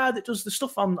 you're the guy that does the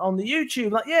stuff on the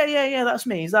YouTube." Like, yeah, that's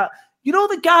me. Is that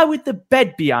the guy with the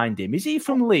bed behind him? Is he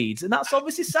from Leeds? And that's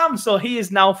obviously Sam. So he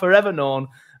is now forever known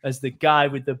as the guy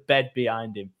with the bed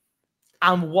behind him.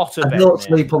 And what a bed! I don't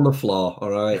sleep on the floor. All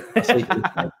right, I sleep in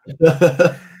the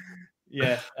bed.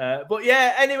 Yeah, but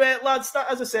yeah. Anyway, lads,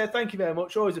 as I said, thank you very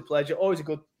much. Always a pleasure. Always a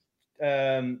good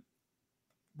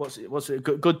what's it?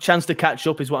 Good chance to catch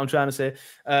up is what I'm trying to say.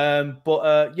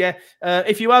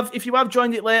 If you have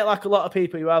joined it late, like a lot of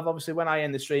people, you have. Obviously, when I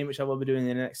end the stream, which I will be doing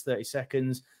in the next 30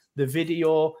 seconds, the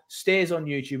video stays on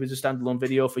YouTube as a standalone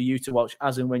video for you to watch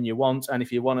as and when you want. And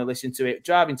if you want to listen to it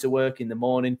driving to work in the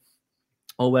morning,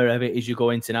 or wherever it is you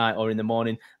go in tonight or in the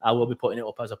morning, I will be putting it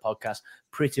up as a podcast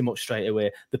pretty much straight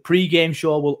away. The pre-game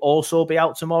show will also be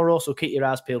out tomorrow, so keep your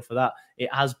eyes peeled for that.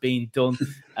 It has been done.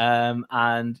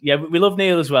 And yeah, we love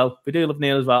Neil as well. We do love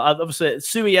Neil as well. Obviously,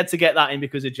 Suey had to get that in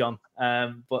because of John.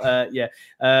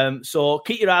 So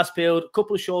keep your eyes peeled. A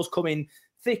couple of shows coming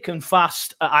thick and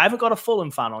fast. I haven't got a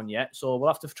Fulham fan on yet, so we'll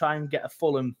have to try and get a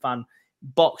Fulham fan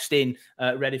boxed in,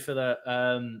 ready for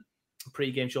the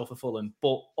pre-game show for Fulham.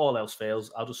 But all else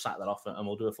fails, I'll just sack that off and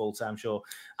we'll do a full-time show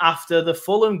after the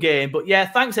Fulham game. But yeah,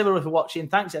 thanks everyone for watching.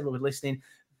 Thanks everyone for listening.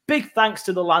 Big thanks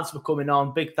to the lads for coming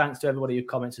on. Big thanks to everybody who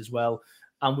comments as well.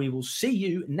 And we will see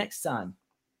you next time.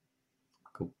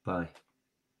 Goodbye.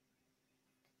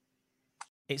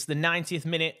 It's the 90th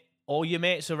minute. All your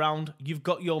mates around. You've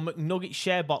got your McNugget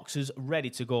share boxes ready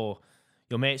to go.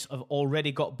 Your mates have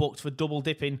already got booked for double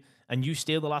dipping, and you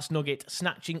steal the last nugget,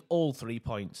 snatching all 3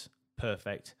 points.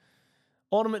 Perfect.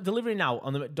 Order delivery now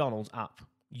on the McDonald's app.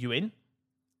 You in?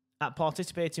 At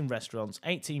participating restaurants,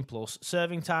 18 plus,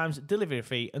 serving times, delivery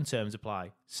fee and terms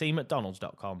apply. See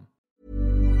mcdonalds.com.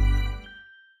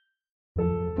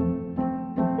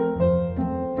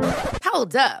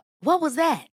 Hold up. What was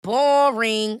that?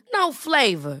 Boring. No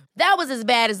flavor. That was as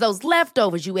bad as those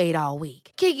leftovers you ate all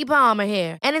week. Keke Palmer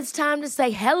here, and it's time to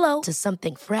say hello to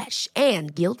something fresh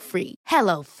and guilt-free.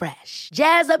 Hello Fresh.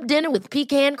 Jazz up dinner with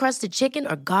pecan-crusted chicken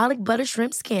or garlic butter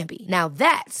shrimp scampi. Now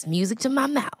that's music to my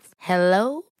mouth.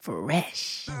 Hello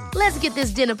Fresh. Let's get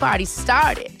this dinner party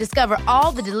started. Discover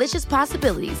all the delicious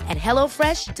possibilities at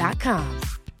HelloFresh.com.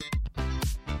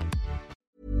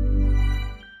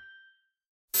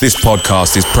 This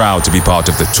podcast is proud to be part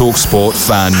of the TalkSport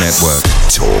Fan Network.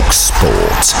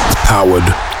 TalkSport. Powered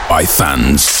by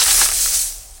fans.